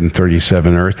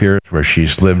 237 Earth years, where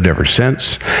she's lived ever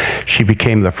since. She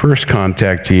became the first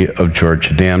contactee of George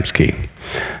Adamski.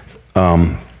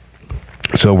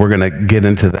 So we're going to get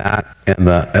into that and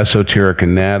the esoteric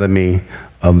anatomy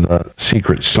of the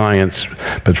secret science,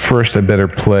 but first I better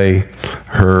play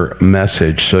her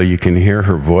message so you can hear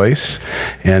her voice.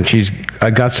 And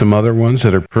I got some other ones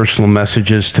that are personal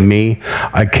messages to me.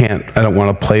 I don't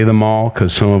want to play them all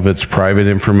because some of it's private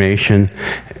information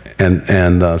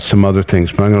and some other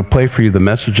things, but I'm going to play for you the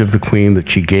message of the Queen that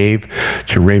she gave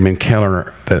to Raymond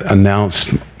Keller that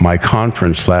announced my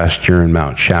conference last year in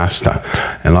Mount Shasta,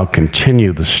 and I'll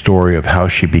continue the story of how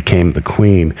she became the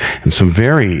Queen and some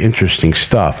very interesting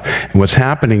stuff. And what's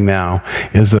happening now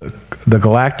is that the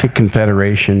Galactic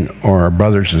Confederation, or our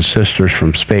brothers and sisters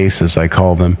from space, as I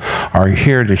call them, are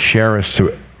here to share us,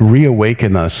 to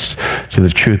reawaken us to the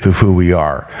truth of who we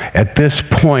are. At this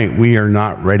point, we are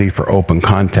not ready for open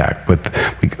contact with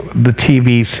the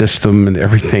TV system and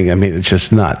everything. I mean, it's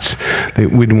just nuts.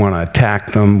 We'd want to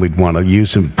attack them. We'd want to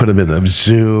use them, put them in a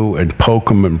zoo and poke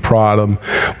them and prod them.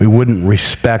 We wouldn't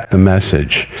respect the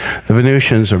message. The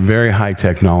Venusians are very high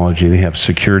technology. They have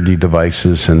security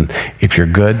devices, and if you're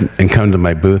good and come to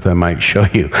my booth, I might show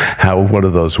you how one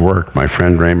of those work. My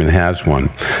friend Raymond has one.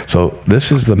 So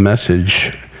this is the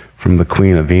message from the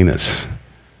Queen of Venus.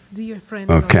 Dear friends,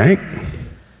 okay.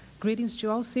 Greetings to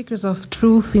all seekers of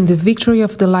truth in the Victory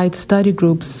of the Light study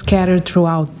groups scattered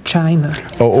throughout China.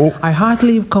 I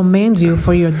heartily commend you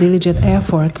for your diligent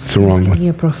efforts in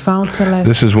a profound celestial.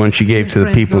 This is one she gave to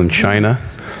the people in China.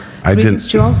 Greetings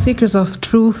to all seekers of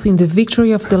truth in the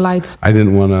victory of the light. I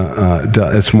didn't want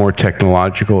to, it's more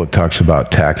technological. It talks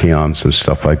about tachyons and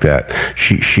stuff like that.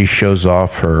 She shows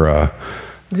off her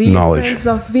Dear knowledge. Friends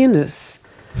of Venus,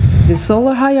 the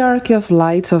solar hierarchy of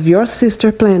light of your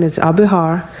sister planet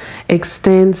Abihar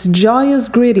extends joyous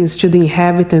greetings to the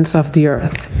inhabitants of the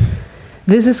earth.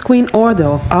 This is Queen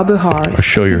Ordo of Abihar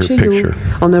speaking to you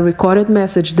on a recorded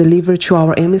message delivered to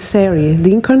our emissary,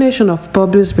 the incarnation of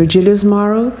Publius Virgilius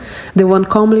Maro, the one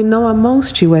commonly known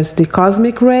amongst you as the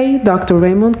Cosmic Ray, Dr.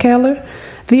 Raymond Keller,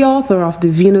 the author of the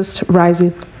Venus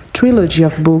Rising trilogy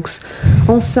of books,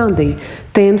 on Sunday,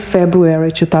 10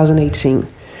 February 2018.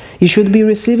 You should be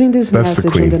receiving this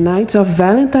message on the night of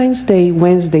Valentine's Day,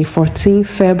 Wednesday, 14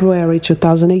 February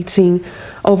 2018,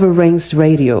 over Rain's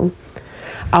Radio.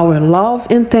 Our love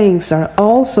and thanks are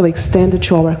also extended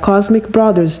to our cosmic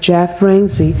brothers Jeff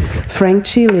Ramsey, Frank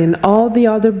Chile, and all the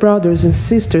other brothers and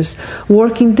sisters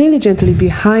working diligently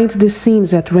behind the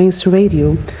scenes at Rain's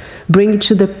Radio, bringing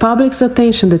to the public's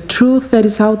attention the truth that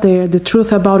is out there, the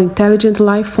truth about intelligent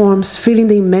life forms feeling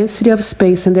the immensity of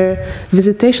space and their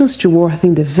visitations to Earth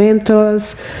in the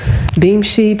Venturas, beam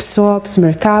ships, SOAPs,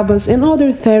 Merkabas, and other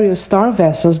ethereal star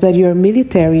vessels that your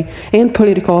military and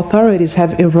political authorities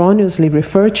have erroneously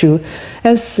referred to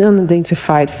as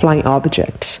unidentified flying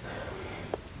objects.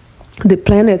 The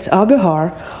planet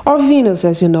Abihar, or Venus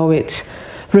as you know it,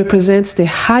 represents the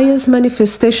highest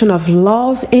manifestation of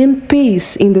love and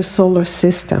peace in the solar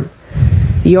system.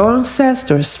 Your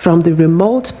ancestors from the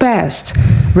remote past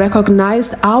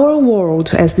recognized our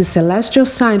world as the celestial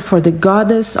sign for the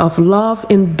goddess of love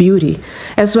and beauty,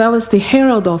 as well as the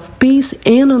herald of peace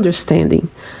and understanding.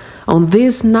 On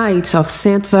this night of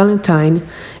Saint Valentine,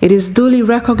 it is duly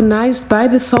recognized by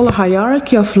the solar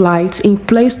hierarchy of light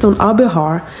placed on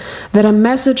Abihar that a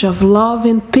message of love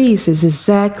and peace is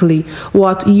exactly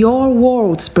what your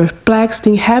world's perplexed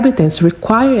inhabitants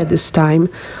require at this time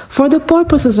for the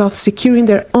purposes of securing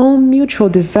their own mutual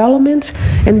development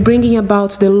and bringing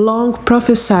about the long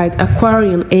prophesied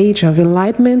Aquarian age of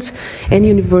enlightenment and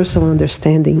universal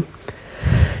understanding.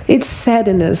 It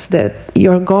saddens us that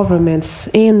your governments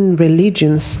and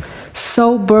religions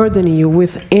so burden you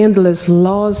with endless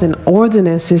laws and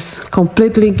ordinances,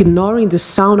 completely ignoring the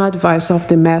sound advice of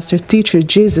the Master Teacher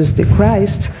Jesus the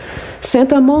Christ,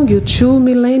 sent among you 2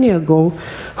 millennia ago,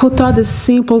 who taught the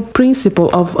simple principle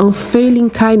of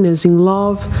unfailing kindness in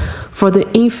love for the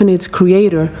infinite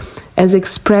Creator, as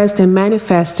expressed and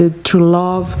manifested through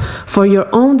love for your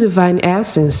own divine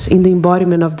essence in the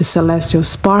embodiment of the celestial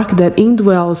spark that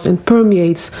indwells and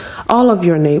permeates all of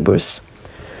your neighbors.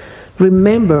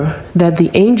 Remember that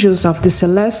the angels of the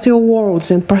celestial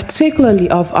worlds, and particularly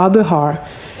of Abihar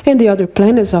and the other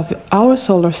planets of our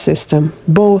solar system,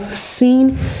 both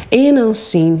seen and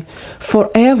unseen,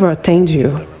 forever attend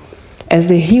you. As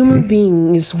the human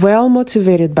being is well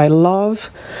motivated by love,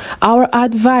 our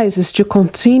advice is to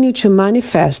continue to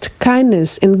manifest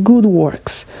kindness and good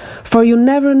works, for you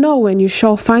never know when you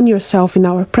shall find yourself in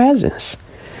our presence.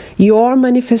 Your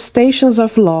manifestations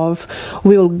of love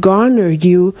will garner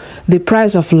you the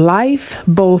prize of life,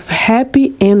 both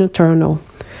happy and eternal.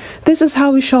 This is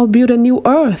how we shall build a new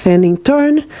earth and, in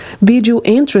turn, bid you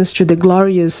entrance to the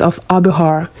glories of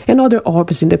Abihar and other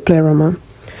orbs in the pleroma.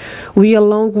 We,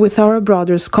 along with our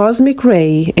brothers Cosmic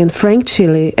Ray and Frank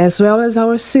Chile, as well as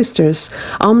our sisters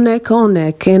Omnek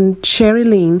Onek and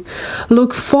Sherilyn,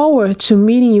 look forward to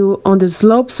meeting you on the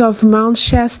slopes of Mount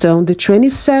Shasta on the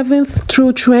 27th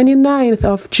through 29th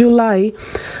of July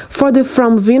for the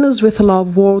From Venus with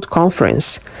Love World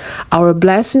Conference. Our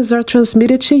blessings are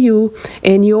transmitted to you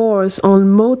and yours on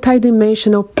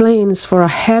multidimensional planes for a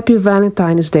happy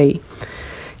Valentine's Day.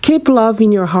 Keep love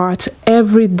in your heart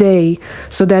every day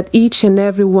so that each and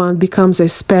every one becomes a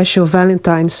special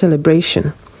Valentine's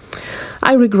celebration.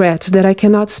 I regret that I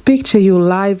cannot speak to you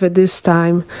live at this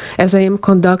time as I am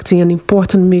conducting an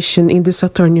important mission in the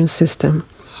Saturnian system.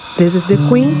 This is the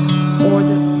Queen or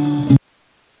the...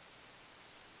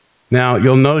 Now,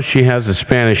 you'll notice she has a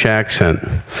Spanish accent,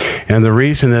 and the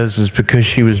reason is because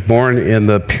she was born in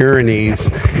the Pyrenees.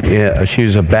 She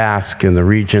was a Basque in the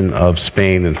region of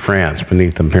Spain and France,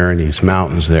 beneath the Pyrenees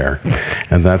Mountains there.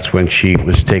 And that's when she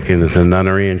was taken as a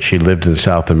nunnery, and she lived in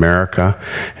South America.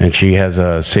 And she has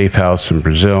a safe house in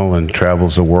Brazil and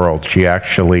travels the world. She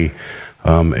actually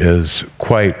is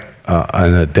quite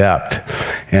an adept.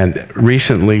 And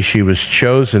recently she was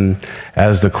chosen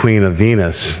as the Queen of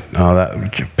Venus.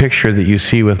 That picture that you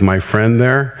see with my friend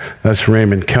there, that's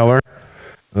Raymond Keller.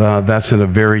 That's in a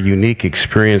very unique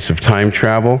experience of time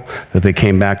travel that they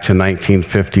came back to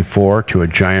 1954 to a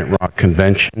giant rock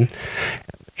convention.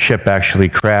 ship actually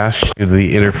crashed due to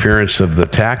the interference of the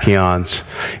tachyons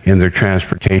in their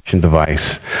transportation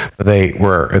device. But they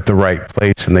were at the right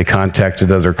place, and they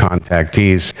contacted other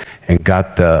contactees and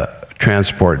got the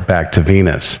transport back to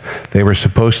Venus. They were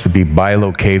supposed to be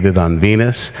bilocated on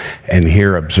Venus and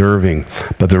here observing,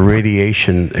 but the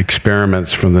radiation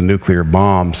experiments from the nuclear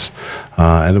bombs,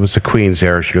 and it was the Queen's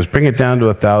error. She goes, bring it down to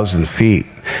 1,000 feet.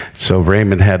 So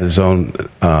Raymond had his own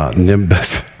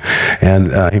Nimbus,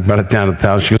 and he brought it down to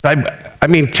 1,000. She goes, I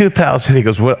mean 2,000. He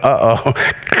goes, what? Uh-oh.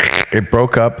 It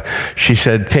broke up. She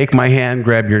said, take my hand,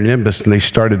 grab your Nimbus, and they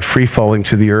started free falling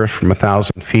to the earth from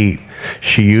 1,000 feet.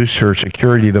 She used her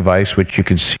security device, which you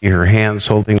could see her hands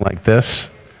holding like this,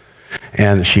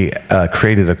 and she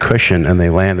created a cushion, and they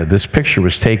landed. This picture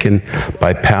was taken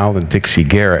by Pal and Dixie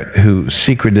Garrett, who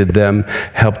secreted them,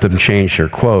 helped them change their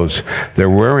clothes. They're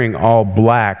wearing all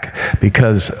black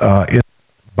because it's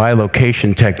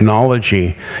bilocation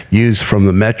technology used from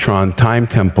the Metron time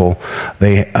temple.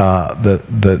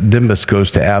 The Nimbus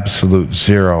goes to absolute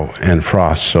zero and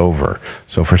frosts over.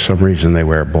 So for some reason they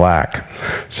wear black.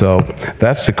 So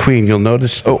that's the Queen. You'll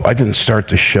notice, oh, I didn't start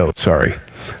the show, sorry.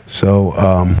 So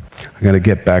I'm going to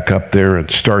get back up there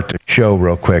and start the show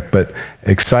real quick. But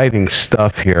exciting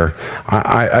stuff here.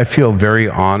 I feel very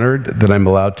honored that I'm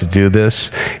allowed to do this.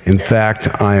 In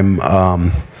fact, I'm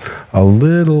a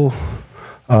little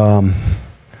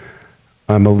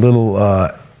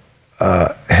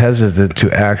hesitant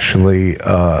to actually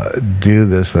do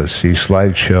this. Let's see,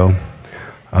 slideshow.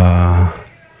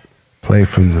 Play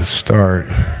from the start.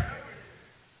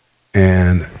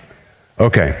 And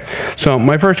okay, so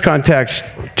my first contacts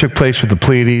took place with the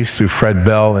Pleiades through Fred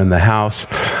Bell in the house.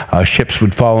 Ships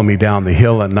would follow me down the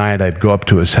hill at night. I'd go up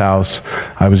to his house.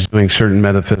 I was doing certain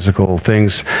metaphysical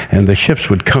things, and the ships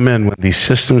would come in when these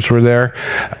systems were there.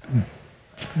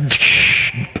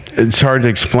 It's hard to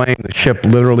explain. The ship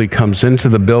literally comes into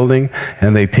the building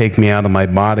and they take me out of my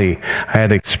body. I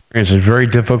had experiences. It's very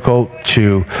difficult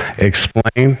to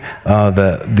explain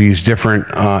these different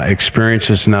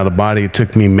experiences in out of body. It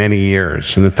took me many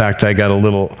years. And in fact, I got a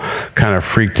little kind of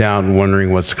freaked out and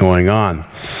wondering what's going on.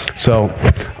 So,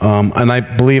 and I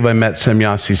believe I met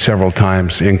Semyasi several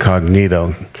times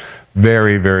incognito.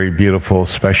 Very, very beautiful,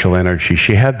 special energy.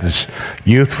 She had this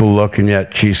youthful look, and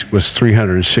yet she was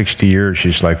 360 years.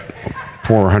 She's like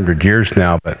 400 years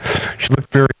now, but she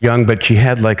looked very young, but she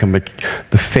had like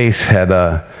the face had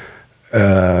a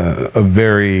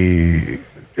very,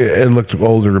 it looked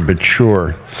older and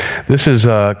mature. This is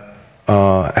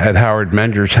at Howard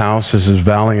Menger's house. This is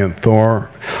Valiant Thor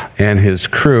and his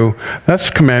crew. That's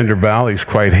Commander Val. He's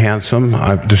quite handsome.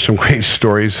 There's some great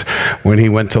stories. When he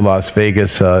went to Las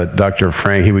Vegas, Dr.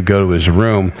 Frank, he would go to his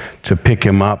room to pick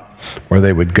him up, or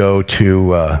they would go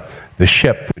to the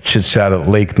ship, which sits out at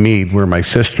Lake Mead, where my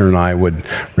sister and I would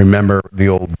remember the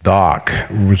old dock.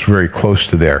 It was very close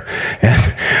to there. And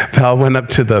Val went up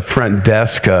to the front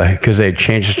desk because they had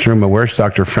changed his room. Where's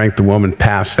Dr. Frank? The woman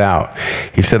passed out.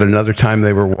 He said another time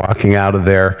they were walking out of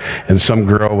there, and some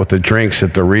girl with the drinks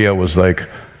at the Rio was like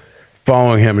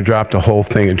following him and dropped a whole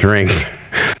thing of drinks.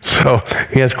 So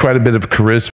he has quite a bit of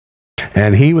charisma.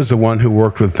 And he was the one who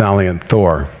worked with Valiant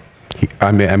Thor.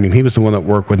 I mean, he was the one that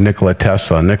worked with Nikola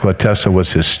Tesla. Nikola Tesla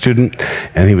was his student,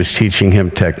 and he was teaching him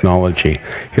technology.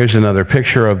 Here's another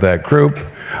picture of that group.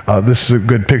 This is a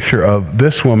good picture of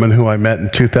this woman who I met in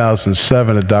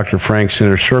 2007 at Dr. Frank's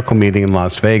Inner Circle meeting in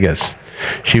Las Vegas.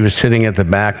 She was sitting at the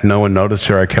back. No one noticed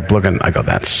her. I kept looking. I go,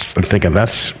 I'm thinking,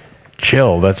 that's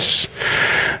chill. That's,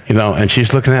 you know, and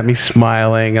she's looking at me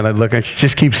smiling, and I look and she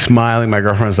just keeps smiling. My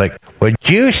girlfriend's like, would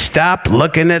you stop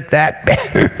looking at that?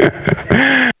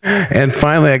 And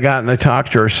finally I got and I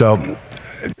talked to her, so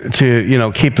to, you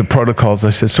know, keep the protocols,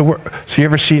 I said, so you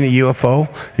ever seen a UFO?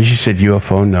 And she said,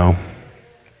 UFO, no.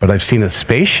 But I've seen a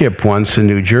spaceship once in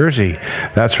New Jersey.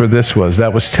 That's where this was.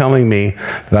 That was telling me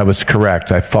that I was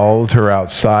correct. I followed her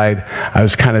outside. I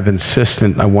was kind of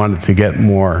insistent. I wanted to get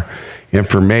more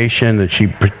information, and she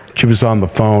was on the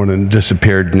phone and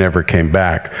disappeared and never came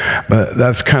back. But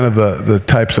that's kind of the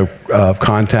types of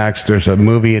contacts. There's a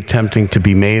movie attempting to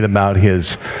be made about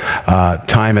his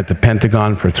time at the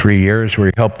Pentagon for 3 years, where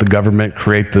he helped the government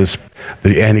create the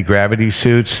anti-gravity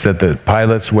suits that the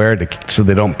pilots wear so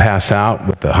they don't pass out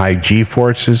with the high G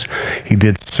forces. He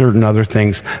did certain other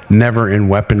things, never in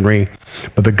weaponry,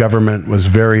 but the government was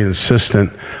very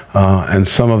insistent, and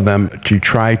some of them to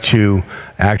try to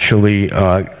actually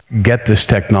get this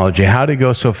technology. How do you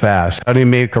go so fast? How do you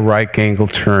make a right angle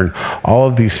turn? All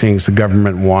of these things the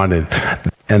government wanted,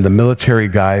 and the military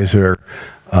guys are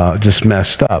just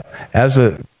messed up. As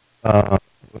was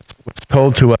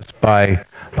told to us by,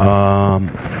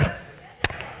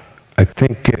 I I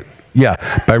think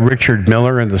by Richard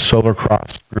Miller and the Solar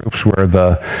Cross groups, where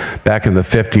back in the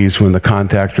 50s when the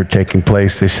contacts were taking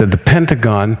place, they said the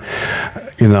Pentagon,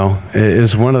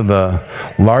 is one of the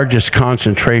largest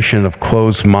concentration of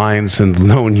closed minds in the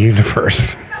known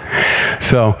universe.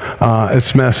 So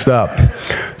it's messed up.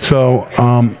 So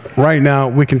right now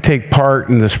we can take part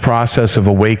in this process of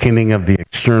awakening of the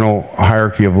external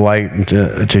hierarchy of light,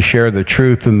 and to share the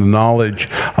truth and the knowledge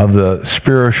of the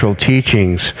spiritual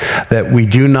teachings that we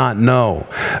do not know.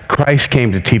 Christ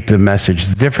came to teach the message.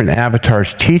 The different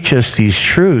avatars teach us these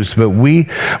truths, but we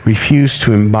refuse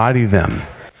to embody them.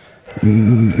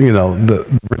 The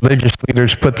religious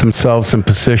leaders put themselves in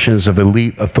positions of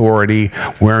elite authority,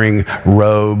 wearing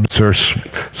robes or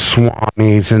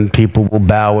swamis, and people will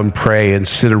bow and pray and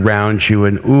sit around you,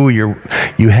 and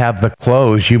you have the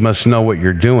clothes, you must know what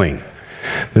you're doing.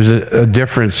 There's a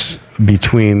difference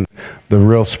between the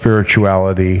real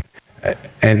spirituality,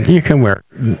 and you can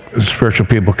spiritual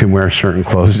people can wear certain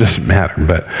clothes, it doesn't matter,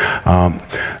 but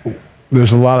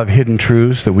there's a lot of hidden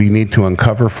truths that we need to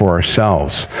uncover for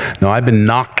ourselves. Now, I've been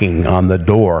knocking on the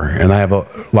door, and I have a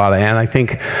lot and I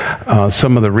think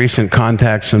some of the recent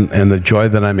contacts and the joy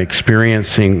that I'm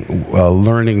experiencing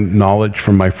learning knowledge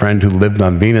from my friend who lived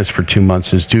on Venus for 2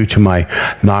 months is due to my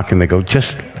knocking. They go,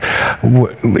 let's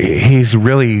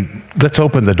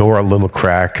open the door a little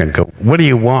crack and go, what do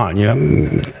you want?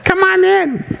 Come on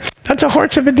in. That's a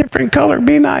horse of a different color.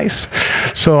 Be nice.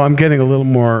 So I'm getting a little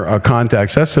more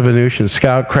contacts. That's the Venusian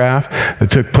scout craft that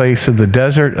took place in the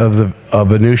desert of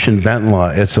Venusian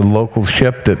Ventla. It's a local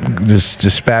ship that is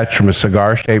dispatched from a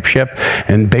cigar-shaped ship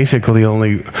and basically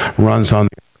only runs on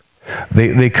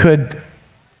they could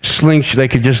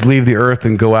just leave the Earth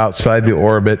and go outside the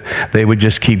orbit. They would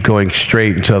just keep going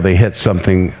straight until they hit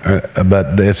something,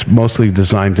 but it's mostly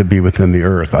designed to be within the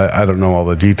Earth. I don't know all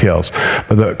the details,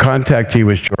 but the contactee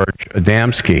was George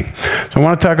Adamski. So I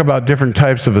want to talk about different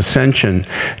types of ascension.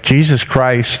 Jesus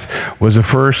Christ was the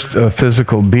first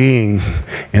physical being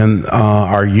in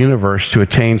our universe to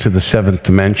attain to the seventh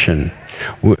dimension.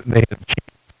 They had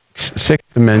achieved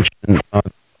sixth dimension.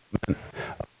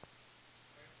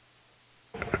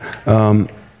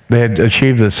 They had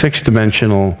achieved the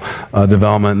sixth-dimensional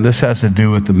development, and this has to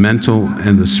do with the mental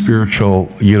and the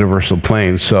spiritual universal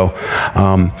plane. So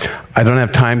I don't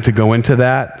have time to go into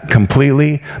that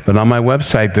completely, but on my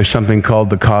website there's something called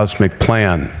the Cosmic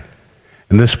Plan.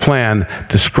 And this plan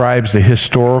describes the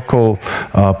historical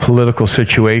political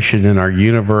situation in our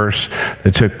universe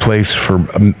that took place for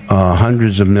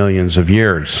hundreds of millions of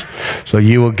years. So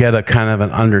you will get a kind of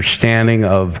an understanding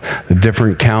of the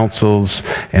different councils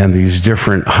and these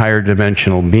different higher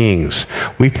dimensional beings.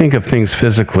 We think of things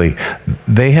physically.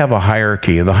 They have a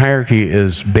hierarchy, and the hierarchy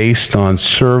is based on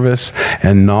service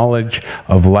and knowledge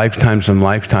of lifetimes and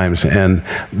lifetimes. And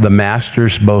the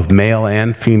masters, both male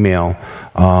and female,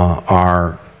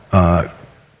 are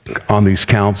on these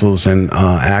councils and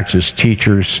act as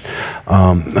teachers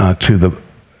to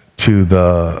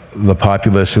the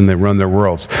populace, and they run their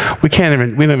worlds. We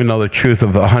don't even know the truth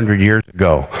of 100 years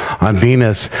ago on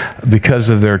Venus. Because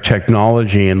of their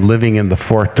technology and living in the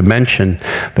fourth dimension,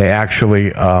 they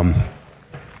actually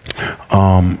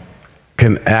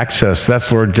can access.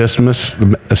 That's Lord Dismas,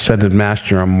 the ascended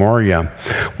master on Moria.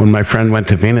 When my friend went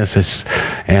to Venus,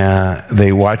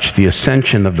 they watched the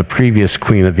ascension of the previous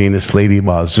queen of Venus, Lady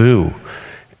Mazou.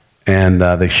 And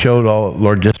they showed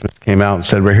Lord Dismas came out and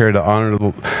said, we're here to honor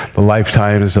the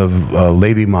lifetimes of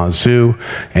Lady Mazou.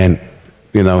 And,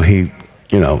 he,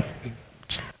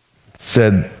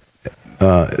 said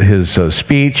his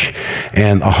speech,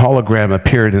 and a hologram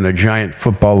appeared in a giant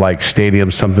football-like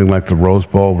stadium, something like the Rose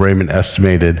Bowl. Raymond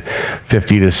estimated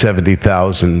 50 to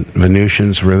 70,000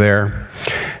 Venusians were there.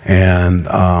 And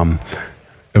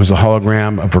it was a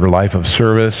hologram of her life of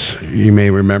service. You may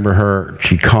remember her.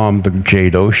 She calmed the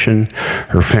Jade Ocean.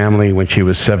 Her family, when she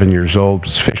was 7 years old,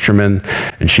 was fishermen,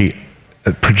 and she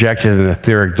projected an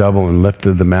etheric double and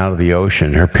lifted them out of the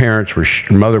ocean. Her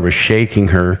mother was shaking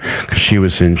her because she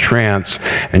was in trance,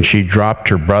 and she dropped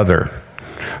her brother.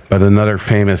 But another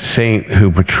famous saint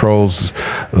who patrols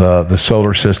the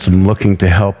solar system looking to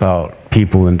help out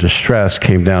people in distress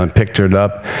came down and picked her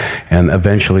up and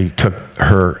eventually took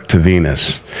her to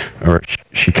Venus. Or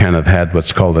she kind of had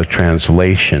what's called a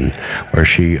translation, where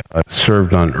she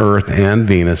served on Earth and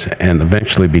Venus and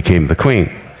eventually became the queen.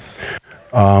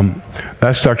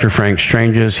 That's Dr. Frank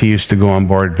Strange's. He used to go on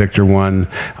board Victor 1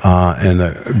 in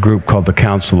a group called the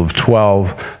Council of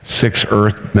 12, 6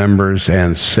 Earth members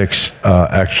and 6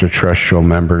 extraterrestrial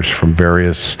members from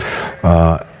various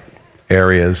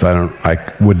areas.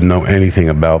 I wouldn't know anything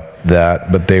about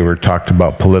that, but they were talked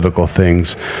about political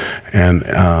things and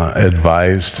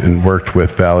advised and worked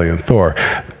with Valiant Thor.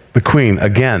 The Queen,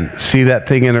 again, see that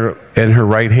thing in her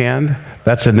right hand?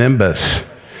 That's a nimbus.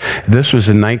 This was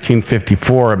in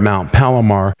 1954 at Mount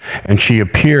Palomar, and she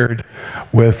appeared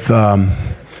with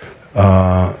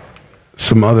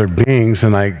some other beings,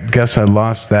 and I guess I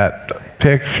lost that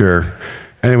picture.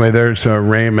 Anyway, there's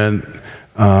Raymond.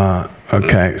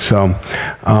 Okay, so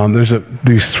there's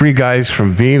these three guys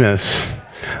from Venus,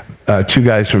 two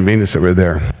guys from Venus that were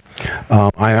there.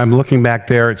 I'm looking back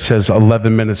there, it says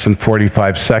 11 minutes and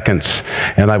 45 seconds,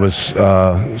 and I was,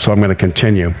 so I'm going to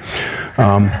continue.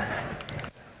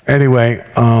 Anyway,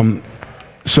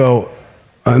 so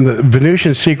on the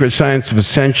Venusian secret science of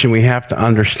ascension, we have to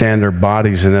understand our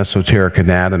bodies and esoteric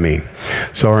anatomy.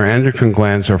 So our endocrine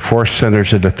glands are force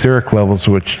centers at etheric levels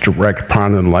which direct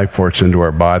prana and life force into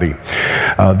our body.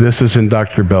 This is in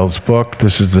Dr. Bell's book.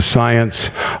 This is the science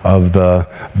of the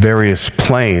various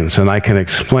planes, and I can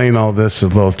explain all this a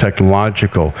little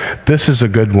technological. This is a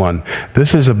good one.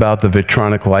 This is about the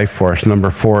vitronic life force.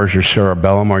 Number 4 is your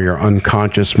cerebellum, or your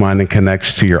unconscious mind, and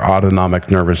connects to your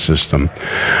autonomic nervous system.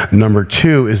 Number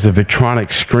 2 is the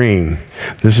vitronic screen.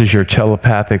 This is your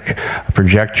telepathic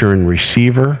projector and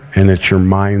receiver, and it's your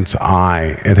mind's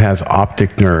eye. It has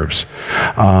optic nerves.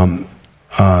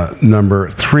 Number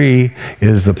 3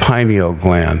 is the pineal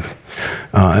gland.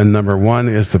 And number 1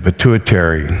 is the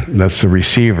pituitary. That's the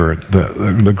receiver,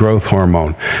 the growth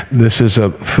hormone. This is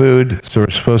a food, so we're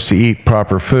supposed to eat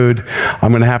proper food.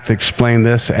 I'm going to have to explain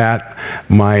this at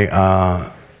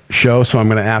my show, so I'm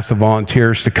going to ask the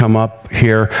volunteers to come up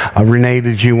here. Renee,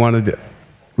 did you want to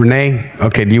Renee?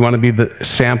 Okay, do you want to be the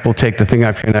sample? Take the thing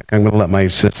off your neck. I'm going to let my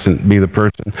assistant be the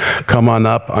person. Come on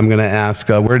up. I'm going to ask,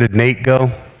 where did Nate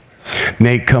go?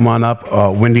 Nate, come on up.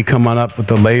 Wendy, come on up with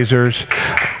the lasers.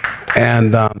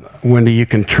 And Wendy, you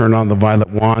can turn on the violet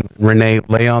wand. Renee,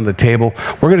 lay on the table.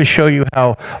 We're going to show you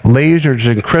how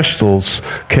lasers and crystals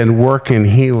can work in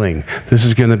healing. This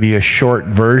is going to be a short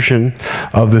version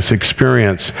of this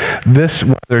experience. This,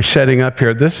 what they're setting up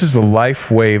here, this is the life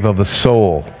wave of a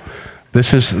soul.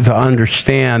 This is to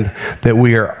understand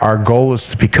that our goal is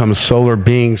to become solar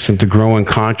beings and to grow in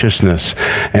consciousness.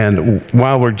 And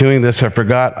while we're doing this, I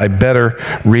forgot, I better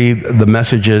read the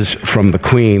messages from the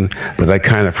Queen that I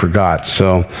kind of forgot.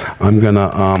 So I'm going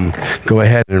to go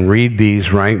ahead and read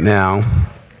these right now.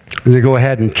 To go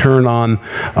ahead and turn on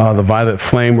the violet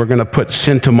flame. We're going to put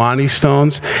Sintamani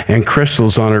stones and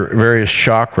crystals on our various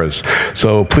chakras.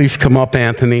 So please come up,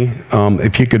 Anthony.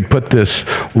 If you could put this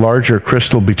larger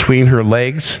crystal between her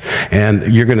legs,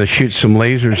 and you're going to shoot some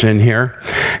lasers in here.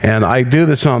 And I do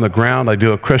this on the ground. I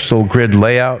do a crystal grid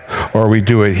layout, or we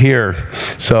do it here.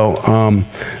 So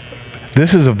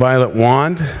this is a violet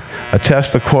wand, a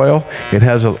Tesla coil. It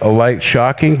has a light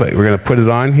shocking, but we're going to put it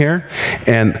on here.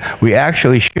 And we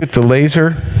actually shoot the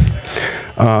laser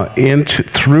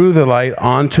through the light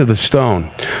onto the stone.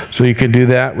 So you can do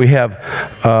that. We have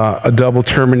a double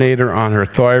terminator on her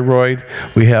thyroid.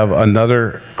 We have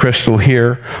another crystal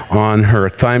here on her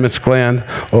thymus gland,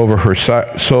 over her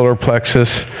solar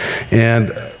plexus.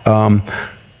 And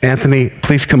Anthony,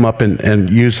 please come up and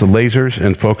use the lasers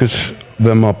and focus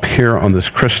them up here on this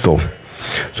crystal.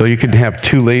 So you can have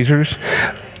 2 lasers.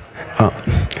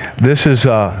 This is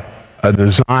a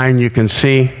design you can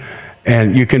see,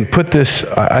 and you can put this,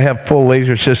 I have full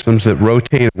laser systems that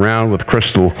rotate around with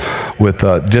crystal, with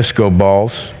disco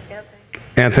balls.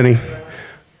 Anthony,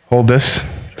 hold this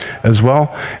as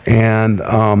well. And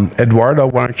Eduardo,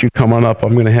 why don't you come on up?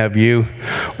 I'm going to have you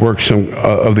work some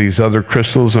of these other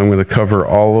crystals. I'm going to cover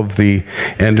all of the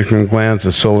endocrine glands,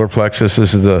 the solar plexus.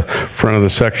 This is the front of the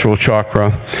sexual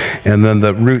chakra. And then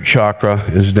the root chakra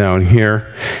is down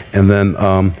here. And then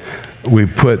we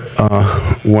put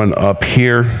one up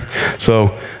here.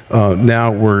 So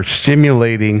now we're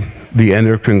stimulating the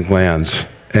endocrine glands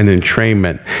and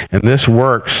entrainment. And this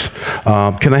works.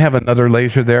 Can I have another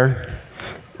laser there?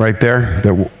 Right there,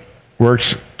 that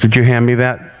works. Could you hand me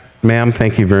that, ma'am?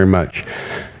 Thank you very much.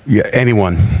 Yeah,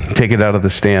 anyone, take it out of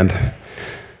the stand.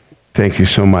 Thank you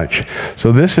so much.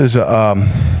 So this is a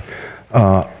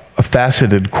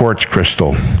faceted quartz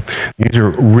crystal. These are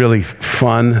really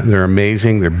fun. They're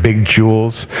amazing. They're big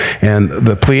jewels. And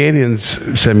the Pleiadians,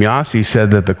 Semyasi, said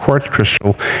that the quartz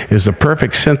crystal is the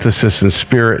perfect synthesis in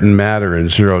spirit and matter in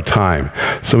 0 time.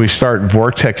 So we start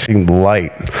vortexing the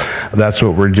light. That's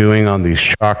what we're doing on these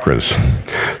chakras.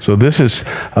 So this is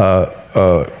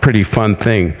a pretty fun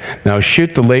thing. Now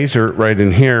shoot the laser right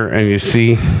in here, and you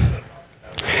see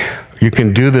you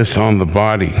can do this on the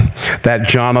body. That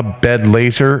Jana bed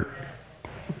laser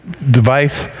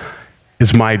device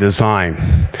is my design.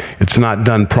 It's not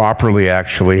done properly,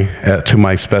 actually, to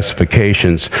my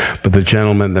specifications, but the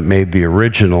gentleman that made the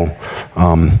original,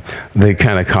 they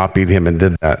kind of copied him and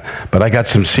did that. But I got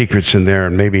some secrets in there,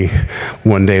 and maybe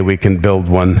one day we can build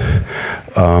one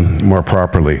more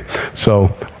properly.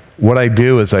 So what I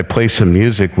do is I play some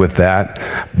music with that,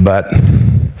 but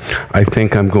I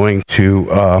think I'm going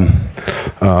to,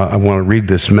 I want to read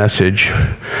this message.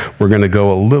 We're going to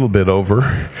go a little bit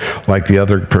over, like the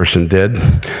other person did,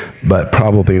 but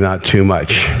probably not too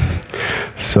much.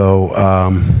 So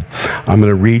I'm going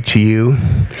to read to you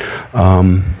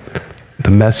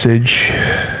the message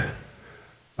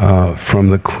from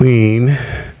the Queen.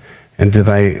 And did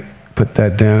I put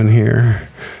that down here?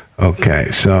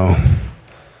 Okay, so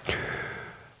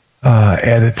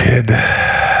edited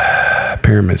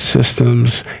Pyramid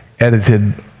Systems,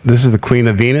 edited. This is the Queen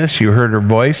of Venus. You heard her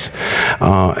voice,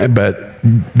 but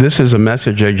this is a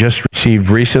message I just received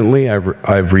recently. I've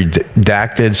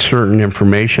redacted certain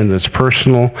information that's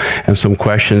personal and some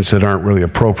questions that aren't really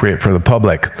appropriate for the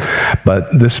public.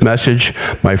 But this message,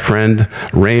 my friend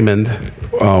Raymond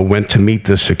went to meet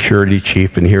the security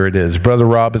chief, and here it is. Brother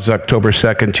Rob, it's October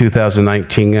 2nd,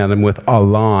 2019, and I'm with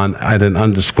Alan at an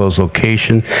undisclosed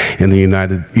location in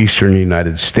the eastern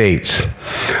United States.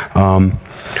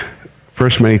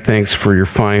 First, many thanks for your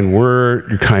kind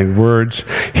words.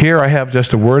 Here I have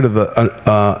just a word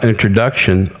of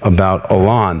introduction about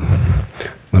Alan.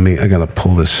 I gotta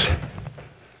pull this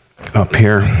up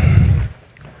here.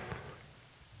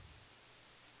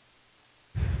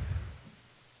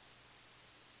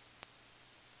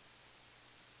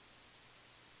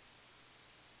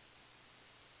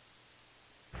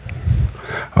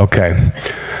 Okay.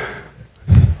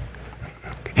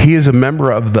 He is a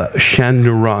member of the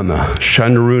Shandaruna,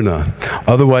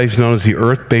 otherwise known as the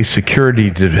Earth-based Security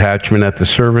Detachment at the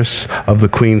service of the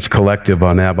Queen's Collective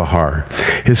on Abahar.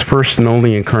 His first and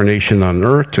only incarnation on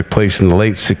Earth took place in the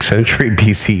late 6th century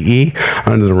BCE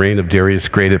under the reign of Darius the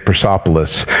Great at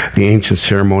Persepolis, the ancient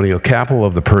ceremonial capital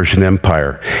of the Persian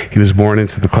Empire. He was born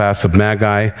into the class of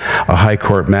Magi, a high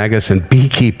court magus and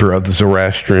beekeeper of the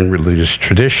Zoroastrian religious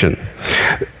tradition.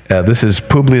 This is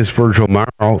Publius Virgil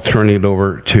Maro, turning it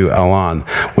over to Alan.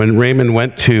 When Raymond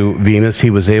went to Venus, he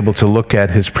was able to look at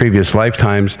his previous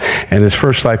lifetimes, and his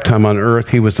first lifetime on Earth,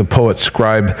 he was the poet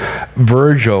scribe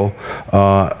Virgil.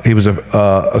 He was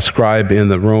a scribe in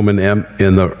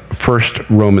the first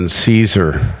Roman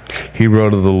Caesar. He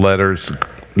wrote the letters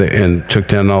and took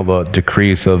down all the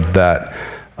decrees of that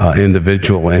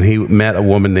individual, and he met a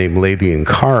woman named Lady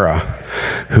Ankara,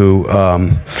 who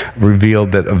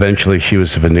revealed that eventually she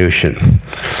was a Venusian.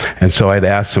 And so I'd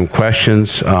asked some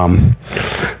questions.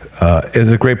 It's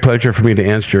a great pleasure for me to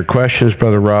answer your questions,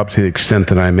 Brother Rob, to the extent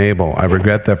that I'm able. I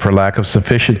regret that for lack of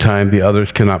sufficient time, the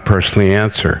others cannot personally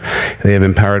answer. They have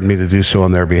empowered me to do so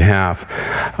on their behalf.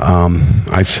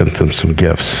 I sent them some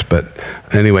gifts. But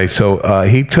anyway, so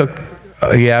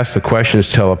he asked the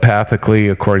questions telepathically,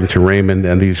 according to Raymond,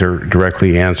 and these are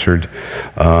directly answered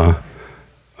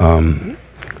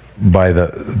by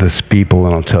this people,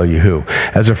 and I'll tell you who.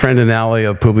 As a friend and ally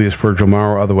of Publius Virgil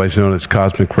Maro, otherwise known as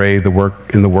Cosmic Ray, in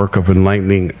the work of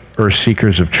enlightening Earth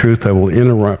seekers of truth, I will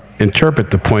interpret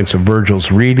the points of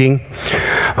Virgil's reading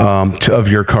of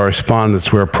your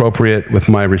correspondence where appropriate with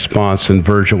my response, and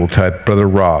Virgil will type, Brother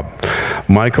Rob.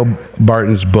 Michael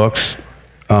Barton's books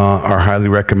are highly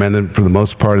recommended for the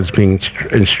most part as being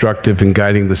instructive in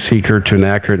guiding the seeker to an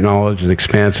accurate knowledge and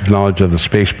expansive knowledge of the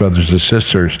space brothers and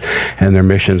sisters and their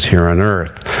missions here on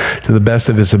Earth. To the best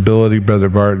of his ability, Brother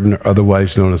Barton,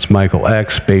 otherwise known as Michael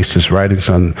X, based his writings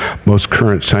on most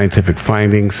current scientific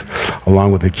findings,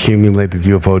 along with accumulated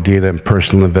UFO data and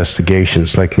personal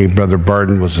investigations. Like me, Brother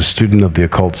Barton was a student of the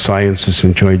occult sciences,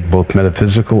 enjoyed both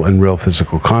metaphysical and real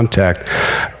physical contact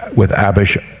with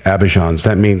Abijans.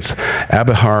 That means,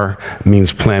 Abahar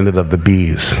means planet of the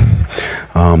bees,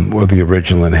 or the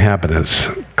original inhabitants.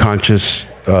 Conscious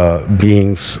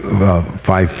beings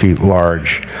 5 feet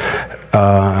large.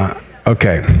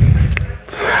 Okay.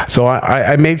 So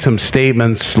I made some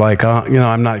statements like,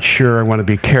 I'm not sure, I want to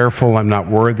be careful, I'm not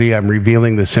worthy, I'm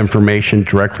revealing this information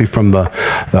directly from the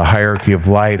hierarchy of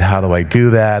light. How do I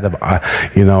do that?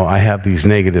 I have these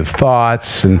negative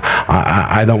thoughts, and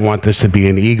I don't want this to be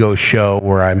an ego show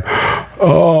where I'm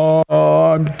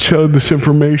telling this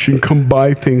information, come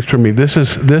buy things from me. This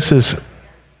is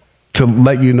to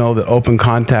let you know that open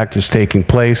contact is taking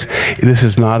place. This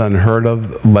is not unheard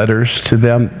of. Letters to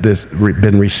them, this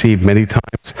been received many times.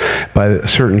 by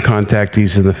certain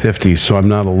contactees in the 50s, so I'm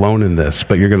not alone in this,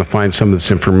 but you're going to find some of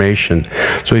this information.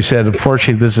 So he said,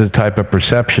 unfortunately, this is a type of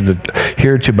perception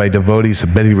adhered to by devotees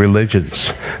of many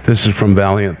religions. This is from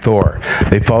Valiant Thor.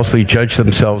 They falsely judge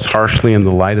themselves harshly in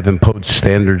the light of imposed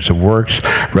standards of works,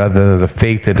 rather than a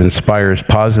faith that inspires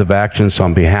positive actions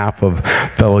on behalf of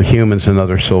fellow humans and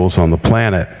other souls on the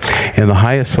planet. In the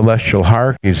highest celestial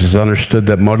hierarchies, it is understood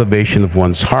that motivation of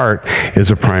one's heart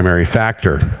is a primary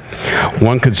factor.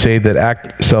 One could say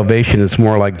that salvation is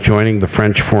more like joining the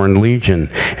French Foreign Legion.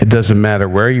 It doesn't matter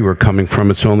where you are coming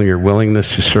from, it's only your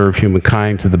willingness to serve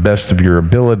humankind to the best of your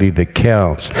ability that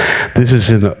counts. This is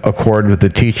in accord with the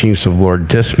teachings of Lord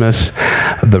Dismas,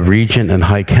 the regent and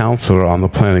high counselor on the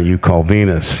planet you call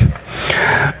Venus.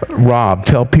 Rob,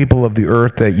 tell people of the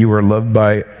earth that you are loved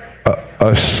by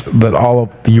us,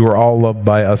 that you are all loved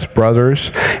by us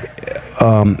brothers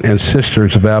and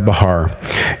sisters of Abhar.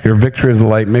 Your Victory of the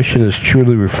Light mission is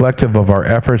truly reflective of our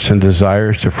efforts and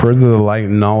desires to further the light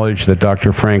and knowledge that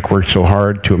Dr. Frank worked so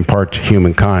hard to impart to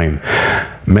humankind.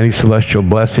 Many celestial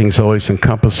blessings always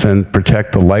encompass and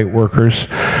protect the light workers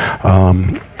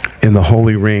in the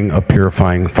holy ring of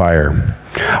purifying fire.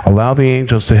 Allow the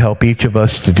angels to help each of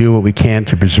us to do what we can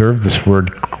to preserve this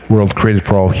world created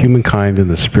for all humankind in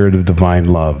the spirit of divine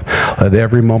love. Let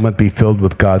every moment be filled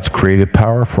with God's creative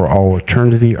power for all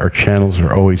eternity. Our channels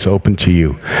are always open to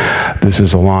you. This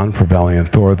is Alon for Valiant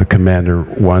Thor, the Commander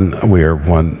One. We are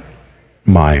one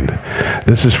mind.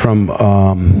 This is from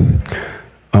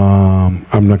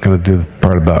I'm not going to do the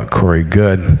part about Corey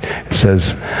Good. It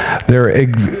says,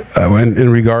 in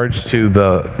regards to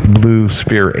the blue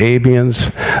spear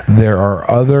avians, there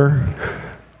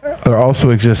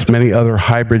also exist many other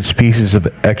hybrid species of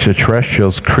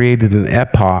extraterrestrials created in an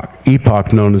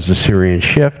epoch known as the Syrian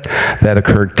Shift that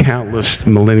occurred countless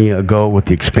millennia ago with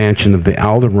the expansion of the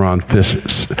Aldebaran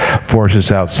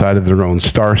forces outside of their own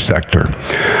star sector.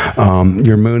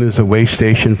 Your moon is a way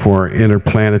station for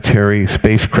interplanetary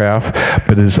spacecraft,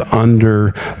 but is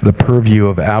under the purview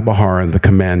of Abhar and the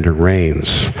Commander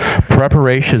Reigns.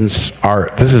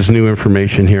 This is new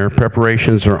information here,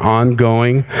 preparations are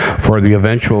ongoing for the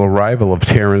eventual arrival of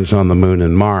Terrans on the moon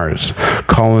and Mars.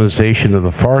 Colonization of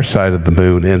the far side of the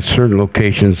moon and certain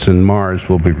locations in Mars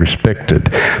will be respected.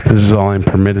 This is all I'm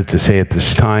permitted to say at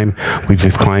this time. We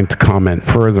decline to comment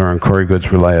further on Corey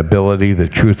Good's reliability. The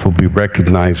truth will be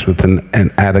recognized with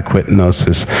an adequate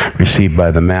gnosis received by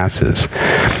the masses.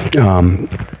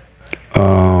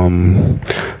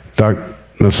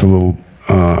 That's a little...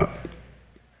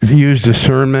 use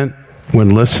discernment when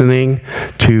listening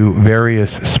to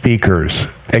various speakers.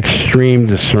 Extreme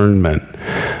discernment.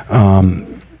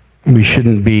 We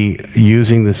shouldn't be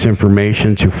using this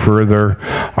information to further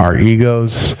our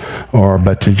egos,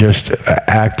 but to just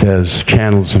act as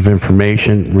channels of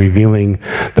information, revealing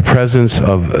the presence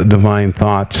of divine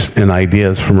thoughts and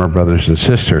ideas from our brothers and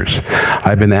sisters.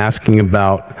 I've been asking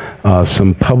about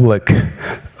some public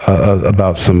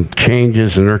about some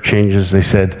changes and earth changes. They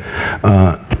said,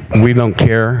 we don't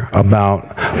care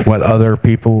about what other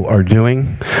people are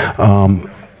doing.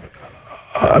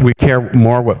 We care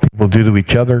more what people do to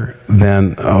each other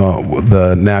than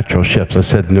the natural shifts. I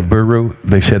said Nibiru,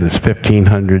 they said it's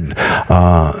 1,500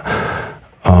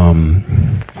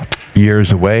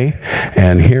 years away.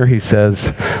 And here he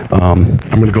says, I'm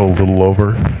going to go a little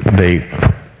over.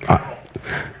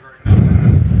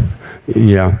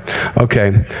 Yeah,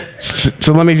 okay.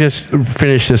 So let me just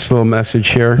finish this little message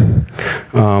here.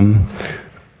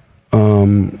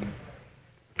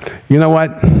 You know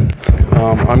what?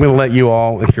 I'm going to let you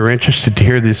all, if you're interested to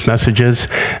hear these messages,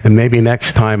 and maybe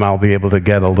next time I'll be able to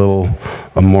get a little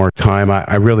more time.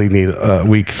 I really need a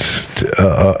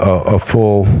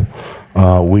full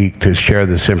week to share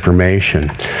this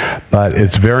information. But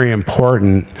it's very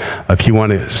important if you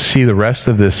want to see the rest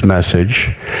of this message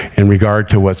in regard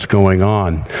to what's going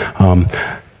on.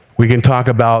 We can talk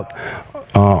about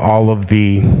all of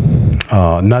the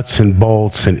nuts and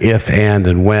bolts and if,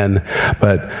 and when,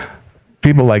 but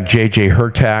people like J.J.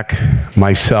 Hurtak,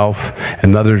 myself,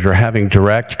 and others are having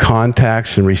direct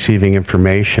contacts and receiving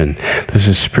information. This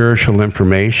is spiritual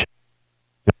information.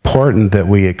 It's important that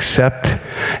we accept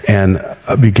and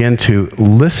begin to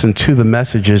listen to the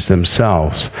messages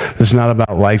themselves. This is not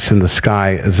about lights in the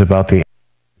sky, it's about the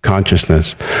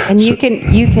consciousness. And you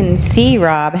can see,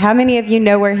 Rob, how many of you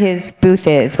know where his booth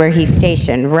is, where he's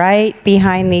stationed? Right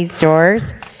behind these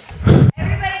doors.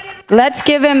 Let's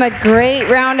give him a great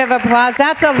round of applause.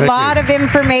 That's a lot of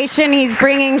information he's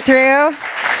bringing through.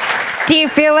 Do you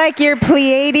feel like your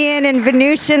Pleiadian and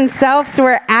Venusian selves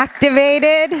were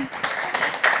activated?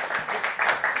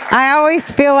 I always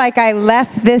feel like I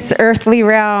left this earthly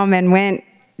realm and went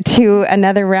to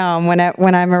another realm when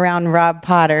I'm around Rob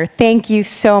Potter. Thank you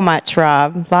so much,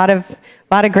 Rob. A lot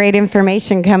of great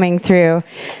information coming through.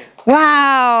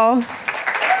 Wow.